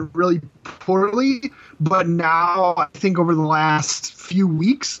 things went really poorly. But now, I think over the last few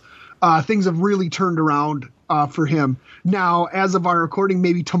weeks, things have really turned around for him. Now, as of our recording,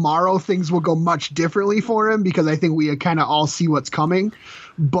 maybe tomorrow things will go much differently for him, because I think we kind of all see what's coming.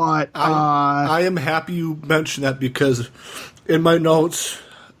 But I am happy you mentioned that, because in my notes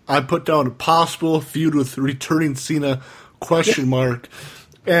I put down a possible feud with returning Cena ?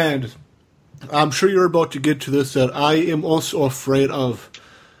 And I'm sure you're about to get to this, that I am also afraid of,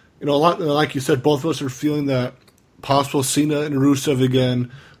 a lot, like you said, both of us are feeling that possible Cena and Rusev again.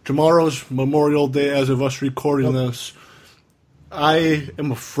 Tomorrow's Memorial Day as of us recording this. I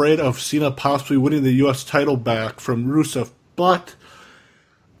am afraid of Cena possibly winning the U.S. title back from Rusev, but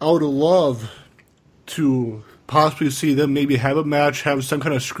I would love to possibly see them maybe have a match, have some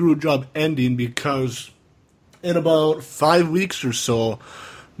kind of screw job ending, because in about 5 weeks or so,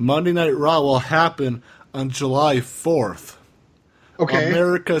 Monday Night Raw will happen on July 4th. Okay.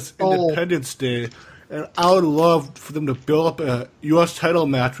 America's Independence Day. And I would love for them to build up a U.S. title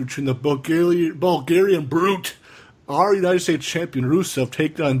match between the Bulgarian Brute, our United States champion Rusev,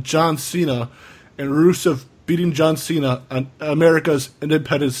 taking on John Cena, and Rusev beating John Cena on America's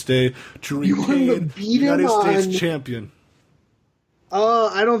Independence Day to retain the United States champion.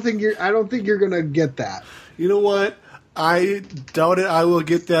 I don't think you're gonna get that. You know what? I doubt it. I will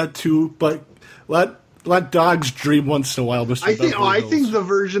get that too, but let dogs dream once in a while, Mr. I think the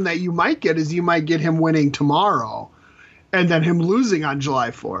version that you might get is you might get him winning tomorrow, and then him losing on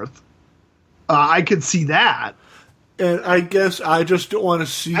July 4th. I could see that. And I guess I just don't want to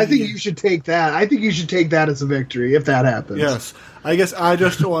see... I think you should take that. I think you should take that as a victory, if that happens. Yes. I guess I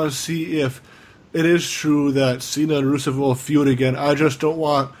just don't want to see if it is true that Cena and Rusev will feud again. I just don't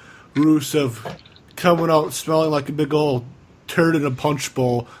want Rusev coming out smelling like a big old turd in a punch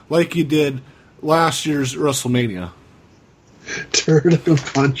bowl like he did last year's WrestleMania. Turd in a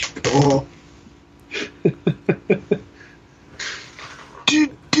punch bowl.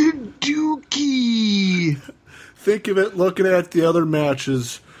 Dookie. Think of it looking at the other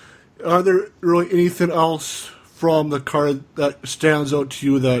matches. Are there really anything else from the card that stands out to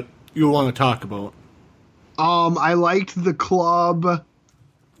you that you want to talk about? I liked the Club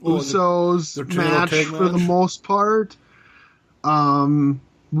Usos match for the most part.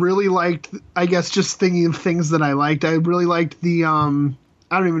 Really liked, I guess, just thinking of things that I liked. I really liked the, I don't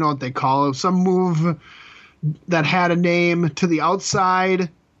even know what they call it, some move that had a name to the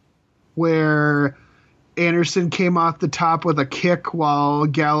outside where Anderson came off the top with a kick while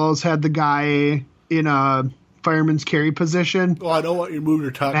Gallows had the guy in a fireman's carry position. Oh, I know what your move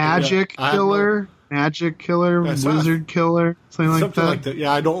you're talking Magic about. Killer, Wizard Killer, something like that.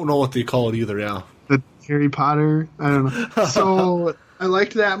 Yeah, I don't know what they call it either, yeah. Harry Potter. I don't know. So I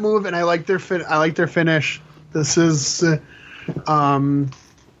liked that move, and I liked their finish. This is,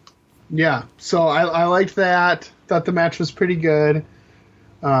 yeah. So I liked that. Thought the match was pretty good.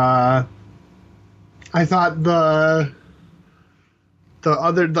 I thought the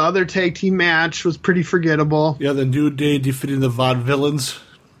other tag team match was pretty forgettable. Yeah, the New Day defeating the Vaudevillains.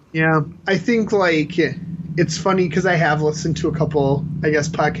 Yeah, I think like it's funny because I have listened to a couple, I guess,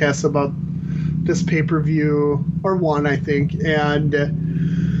 podcasts about this pay-per-view, or one, I think, and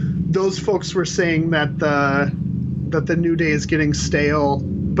those folks were saying that the New Day is getting stale,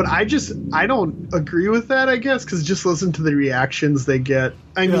 but I don't agree with that, I guess, because just listen to the reactions they get.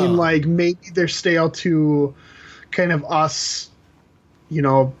 I mean, like, maybe they're stale to kind of us, you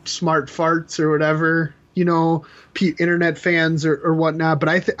know, smart farts or whatever, you know, internet fans or whatnot, but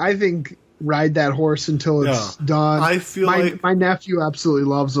I think ride that horse until it's done. I feel like my nephew absolutely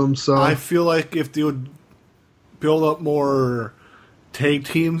loves them. So I feel like if they would build up more tag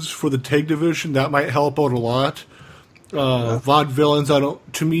teams for the tag division, that might help out a lot. Vaudevillains,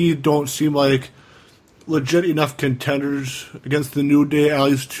 to me, don't seem like legit enough contenders against the New Day, at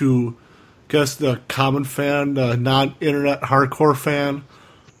least to guess the common fan, the non-internet hardcore fan.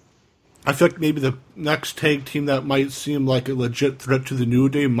 I feel like maybe the next tag team that might seem like a legit threat to the New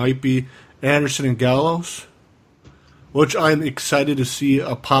Day might be Anderson and Gallows, which I'm excited to see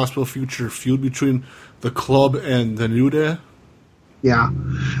a possible future feud between the club and the New Day. Yeah.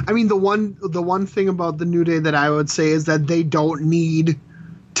 I mean, the one thing about the New Day that I would say is that they don't need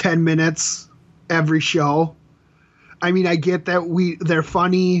 10 minutes every show. I mean, I get that they're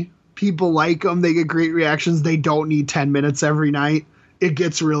funny, people like them, they get great reactions. They don't need 10 minutes every night. It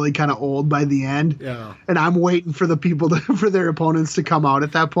gets really kind of old by the end. Yeah. And I'm waiting for the people for their opponents to come out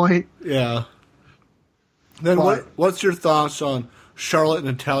at that point. Yeah. Then what's your thoughts on Charlotte and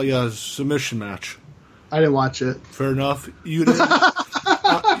Natalia's submission match? I didn't watch it. Fair enough. You didn't.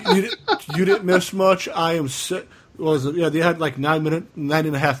 You didn't miss much. I am sick. They had like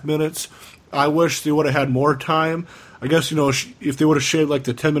 9.5 minutes. I wish they would have had more time. I guess, you know, if they would have shaved like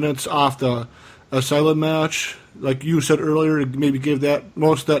the 10 minutes off the Asylum match, like you said earlier, maybe give that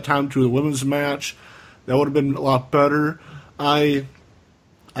most of that time to the women's match, that would have been a lot better. I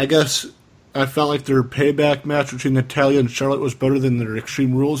guess I felt like their payback match between Natalya and Charlotte was better than their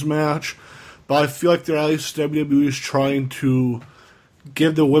Extreme Rules match, but I feel like at least WWE is trying to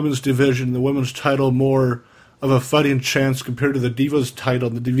give the women's division, the women's title, more of a fighting chance compared to the Divas title,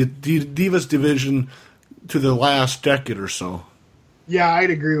 the Divas division to the last decade or so. Yeah, I'd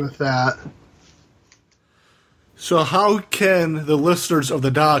agree with that. So how can the listeners of the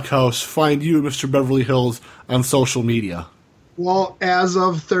Doghouse find you, Mr. Beverly Hills, on social media? Well, as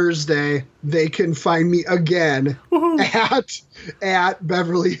of Thursday, they can find me again at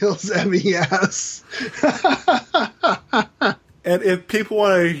Beverly Hills MES. And if people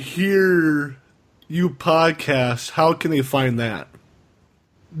want to hear you podcast, how can they find that?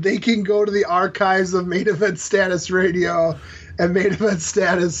 They can go to the archives of Main Event Status Radio at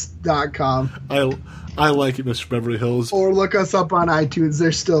maineventstatus.com. I like it, Mr. Beverly Hills. Or look us up on iTunes.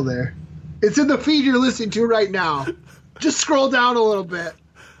 They're still there. It's in the feed you're listening to right now. Just scroll down a little bit.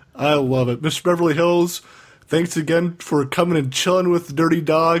 I love it. Mr. Beverly Hills, thanks again for coming and chilling with the Dirty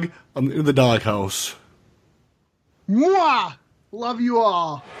Dog in the Doghouse. Mwah! Love you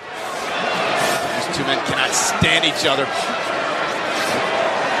all. These two men cannot stand each other.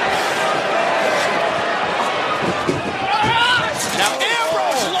 Now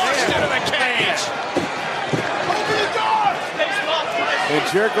Ambrose launched into the cage. Open the door. And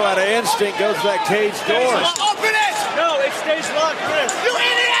Jericho out of instinct goes to that cage door. Open it. No, it stays locked, Chris. You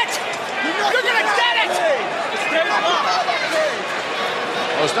idiot. You're going to get it. It stays locked.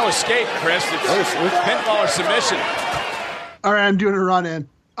 Well, there's no escape, Chris. It's pinfall or submission. All right, I'm doing a run-in.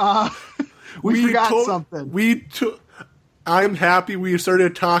 We forgot something. I'm happy we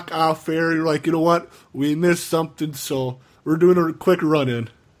started to talk off air. You're like, you know what? We missed something, so we're doing a quick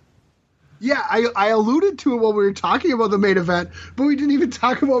run-in. Yeah, I alluded to it while we were talking about the main event, but we didn't even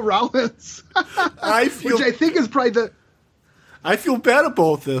talk about Rollins. Which I think is probably I feel bad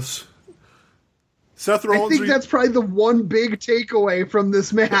about this. Seth Rollins. I think that's probably the one big takeaway from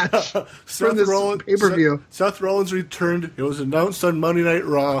this match, from this pay-per-view. Seth Rollins returned. It was announced on Monday Night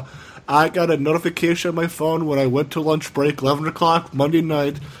Raw. I got a notification on my phone when I went to lunch break, 11 o'clock Monday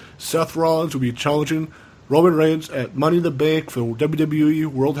night. Seth Rollins will be challenging Roman Reigns at Money in the Bank for WWE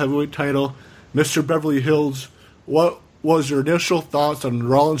World Heavyweight title. Mr. Beverly Hills, what was your initial thoughts on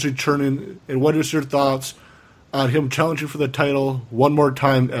Rollins returning, and what is your thoughts on him challenging for the title one more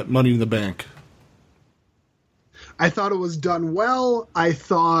time at Money in the Bank? I thought it was done well. I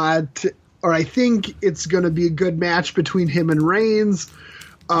thought or I think it's going to be a good match between him and Reigns.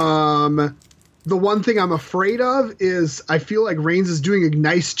 The one thing I'm afraid of is I feel like Reigns is doing a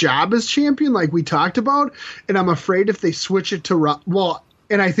nice job as champion, like we talked about, and I'm afraid if they switch it to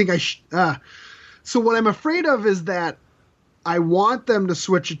so what I'm afraid of is that I want them to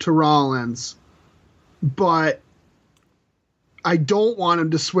switch it to Rollins, but I don't want him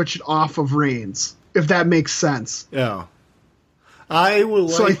to switch it off of Reigns, if that makes sense. Yeah. I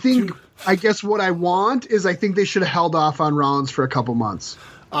guess what I want is I think they should have held off on Rollins for a couple months.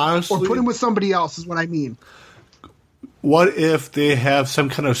 Honestly, or put him with somebody else is what I mean. What if they have some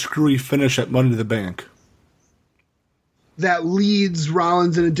kind of screwy finish at Money in the Bank? That leads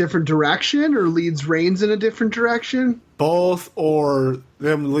Rollins in a different direction or leads Reigns in a different direction? Both, or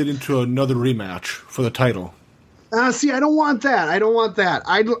them leading to another rematch for the title. See, I don't want that.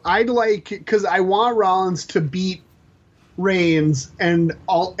 I'd like, because I want Rollins to beat Reigns, and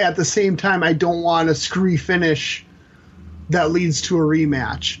at the same time, I don't want a screwy finish that leads to a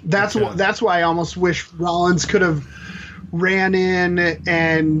rematch. That's why I almost wish Rollins could have ran in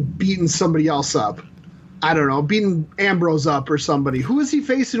and beaten somebody else up. I don't know, beating Ambrose up or somebody. Who was he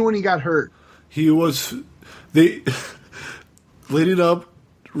facing when he got hurt? Leading up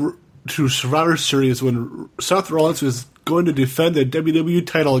to Survivor Series when Seth Rollins was going to defend the WWE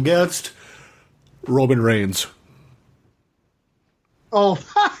title against Roman Reigns. Oh,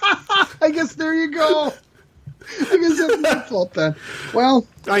 I guess there you go. I guess that's my fault then. Well,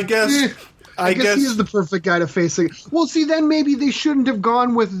 I guess he is the perfect guy to face it. Well, see, then maybe they shouldn't have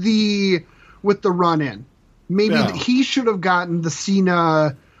gone with the run-in. Maybe he should have gotten the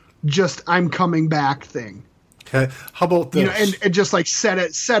Cena just I'm coming back thing. Okay, how about this? And just like set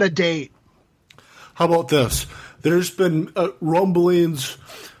a date. How about this? There's been rumblings,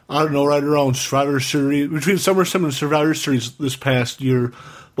 I don't know, right around Survivor Series, between SummerSlam and Survivor Series this past year,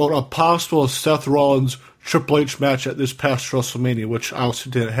 about a possible Seth Rollins Triple H match at this past WrestleMania, which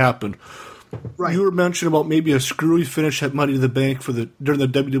obviously didn't happen. Right. You were mentioning about maybe a screwy finish at Money in the Bank during the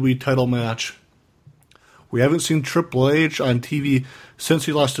WWE title match. We haven't seen Triple H on TV since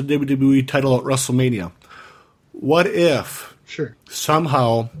he lost the WWE title at WrestleMania. What if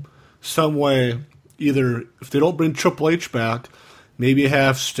somehow, some way, either if they don't bring Triple H back, maybe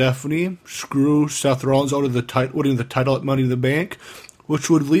have Stephanie screw Seth Rollins out of winning the title at Money in the Bank, which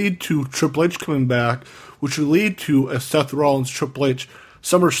would lead to Triple H coming back, which would lead to a Seth Rollins Triple H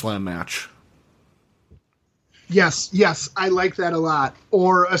SummerSlam match. Yes, I like that a lot.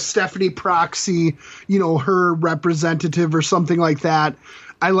 Or a Stephanie Proxy, her representative or something like that.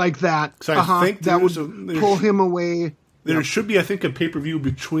 I like that. So I think that would pull him away. There should be, I think, a pay-per-view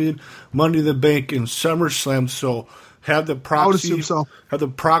between Money in the Bank and SummerSlam. So have the Proxy, I would assume so. Have the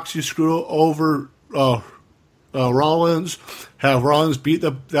Proxy screw over Rollins. Have Rollins beat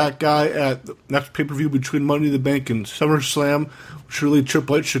that guy at the next pay-per-view between Money in the Bank and SummerSlam. Surely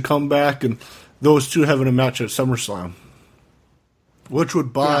Triple H should come back and those two having a match at SummerSlam, which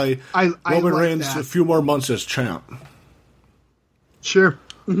would buy Roman Reigns a few more months as champ. Sure.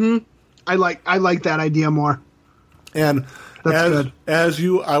 Mm-hmm. I like that idea more. And I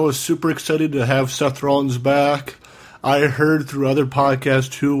was super excited to have Seth Rollins back. I heard through other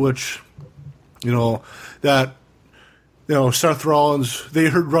podcasts too, which, Seth Rollins, they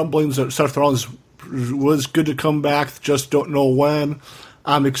heard rumblings that Seth Rollins was good to come back, just don't know when.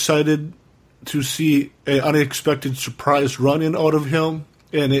 I'm excited to see an unexpected surprise run-in out of him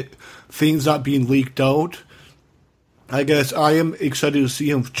and things not being leaked out. I guess I am excited to see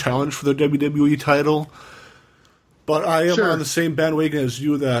him challenge for the WWE title, but I am on the same bandwagon as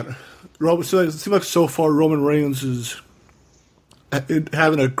you that it seems like so far Roman Reigns is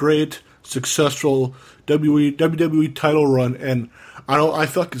having a great, successful WWE title run, and I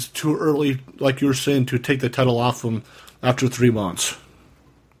feel like it's too early, like you were saying, to take the title off him after 3 months.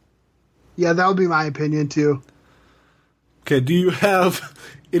 Yeah, that would be my opinion, too. Okay, do you have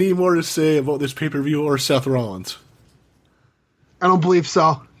any more to say about this pay-per-view or Seth Rollins? I don't believe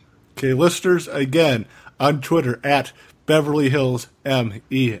so. Okay, listeners, again, on Twitter, at Beverly Hills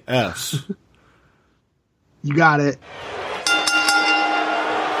MES. You got it.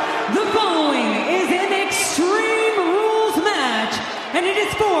 The following is an Extreme Rules match, and it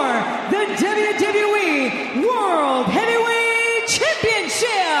is for the WWE World Heavyweight Championship.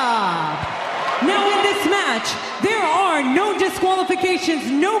 Now in this match, there are no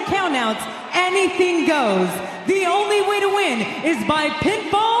disqualifications, no countouts, anything goes. The only way to win is by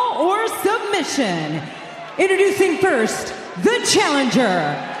pinfall or submission. Introducing first, the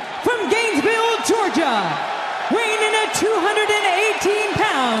challenger from Gainesville, Georgia, weighing in at 218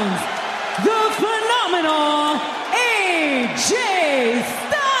 pounds, the phenomenal AJ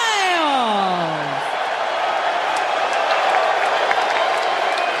Styles.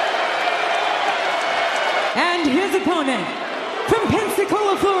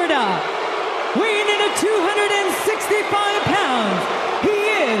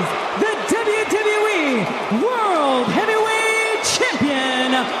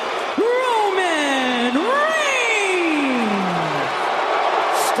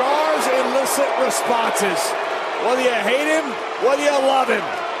 stars elicit responses. Whether you hate him, whether you love him,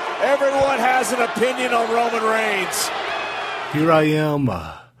 everyone has an opinion on Roman Reigns. Here I am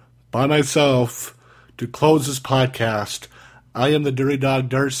by myself to close this podcast. I am the Dirty Dog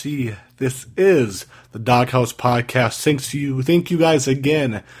Darcy. This is the Doghouse Podcast. Thank you guys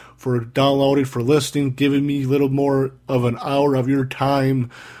again for downloading, for listening, giving me a little more of an hour of your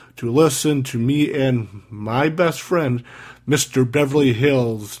time to listen to me and my best friend, Mr. Beverly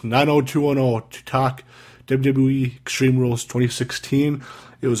Hills 90210, to talk WWE Extreme Rules 2016.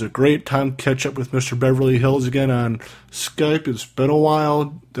 It was a great time to catch up with Mr. Beverly Hills again on Skype. It's been a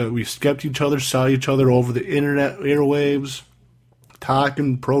while that we Skyped each other, saw each other over the internet airwaves,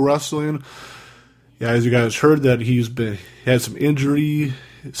 talking pro wrestling. Yeah, as you guys heard, that he had some injuries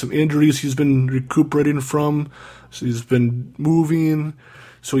he's been recuperating from. So he's been moving.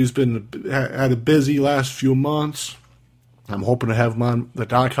 So he's had a busy last few months. I'm hoping to have him on the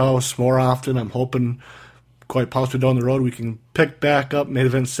Doghouse more often. I'm hoping quite possibly down the road we can pick back up Main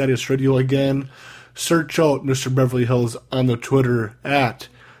Event Status Radio again. Search out Mr. Beverly Hills on the Twitter at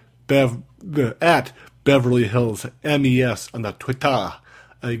Beverly Hills MES on the Twitter.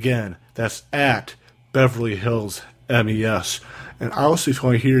 Again, that's at Beverly Hills MES. And also, if you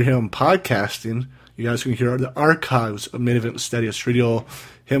want to hear him podcasting, you guys can hear the archives of Main Event Status Radio.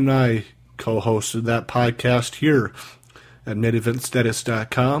 Him and I co-hosted that podcast here at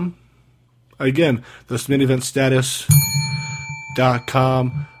MainEventStatus.com. Again, that's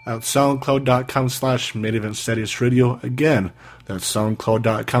MainEventStatus.com, at SoundCloud.com/MainEventStatusRadio. Again, that's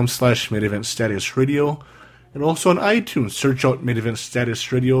SoundCloud.com/MainEventStatusRadio. And also on iTunes, search out Main Event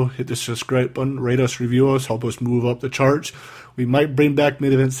Status Radio, hit the subscribe button, rate us, review us, help us move up the charts. We might bring back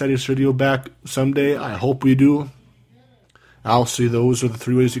Main Event Status Radio back someday. I hope we do. Also, those are the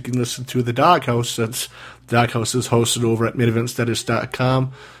three ways you can listen to the Doghouse, since the Doghouse is hosted over at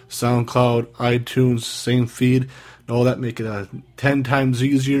MainEventStatus.com, SoundCloud, iTunes, same feed. And all that make it 10 times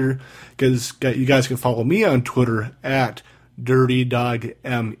easier, because you guys can follow me on Twitter at Dirty Dog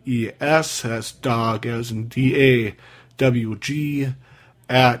MES. That's dog as in DAWG,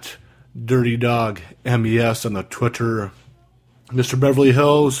 at Dirty Dog MES on the Twitter. Mr. Beverly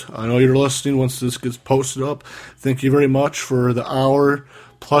Hills, I know you're listening once this gets posted up. Thank you very much for the hour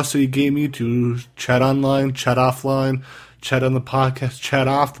plus that you gave me to chat online, chat offline, chat on the podcast, chat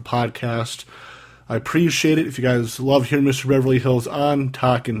off the podcast. I appreciate it. If you guys love hearing Mr. Beverly Hills on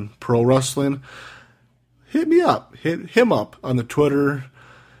talking pro wrestling, hit me up. Hit him up on the Twitter.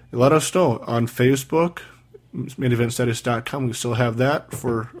 Let us know on Facebook, MainEventStatus.com. We still have that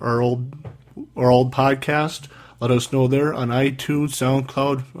for our old podcast. Let us know there on iTunes,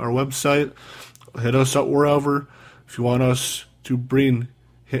 SoundCloud, our website. Hit us up wherever. If you want us to bring,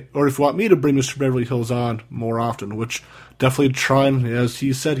 or if you want me to bring Mr. Beverly Hills on more often, which definitely trying. As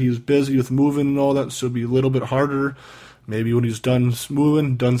he said, he's busy with moving and all that, so it'll be a little bit harder. Maybe when he's done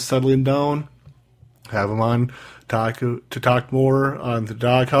moving, done settling down, have him on to talk more on the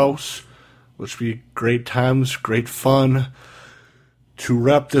Doghouse, which would be great times, great fun. To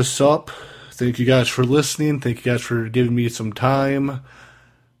wrap this up, thank you guys for listening. Thank you guys for giving me some time.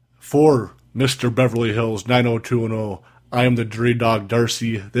 For Mr. Beverly Hills 90210, I am the Dirty Dog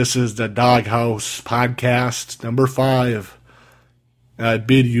Darcy. This is the Doghouse Podcast number 5. And I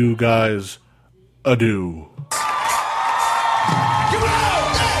bid you guys adieu.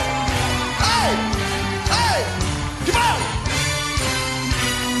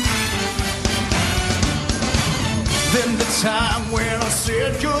 Then the time when I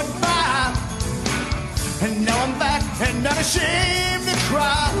said goodbye, and now I'm back and not ashamed to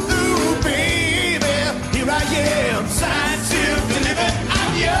cry. Ooh, baby, here I am, signed to deliver.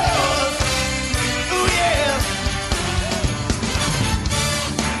 I'm yours. Ooh, yeah.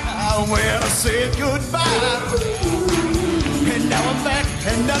 When I said goodbye, and now I'm back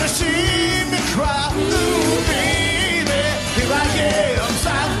and not ashamed to cry. Ooh, baby, here I am,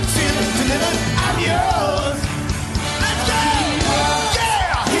 signed to deliver. I'm yours. Let's go.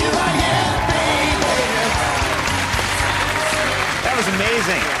 Yeah, here I am, baby. That was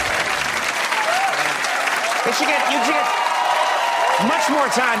amazing. You should get much more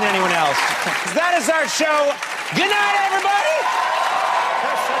time than anyone else. That is our show. Good night, everybody.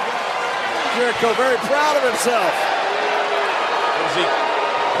 Jericho very proud of himself. Does he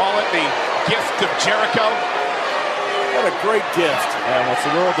call it the gift of Jericho? What a great gift. Yeah, wants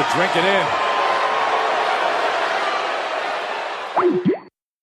the world to drink it in.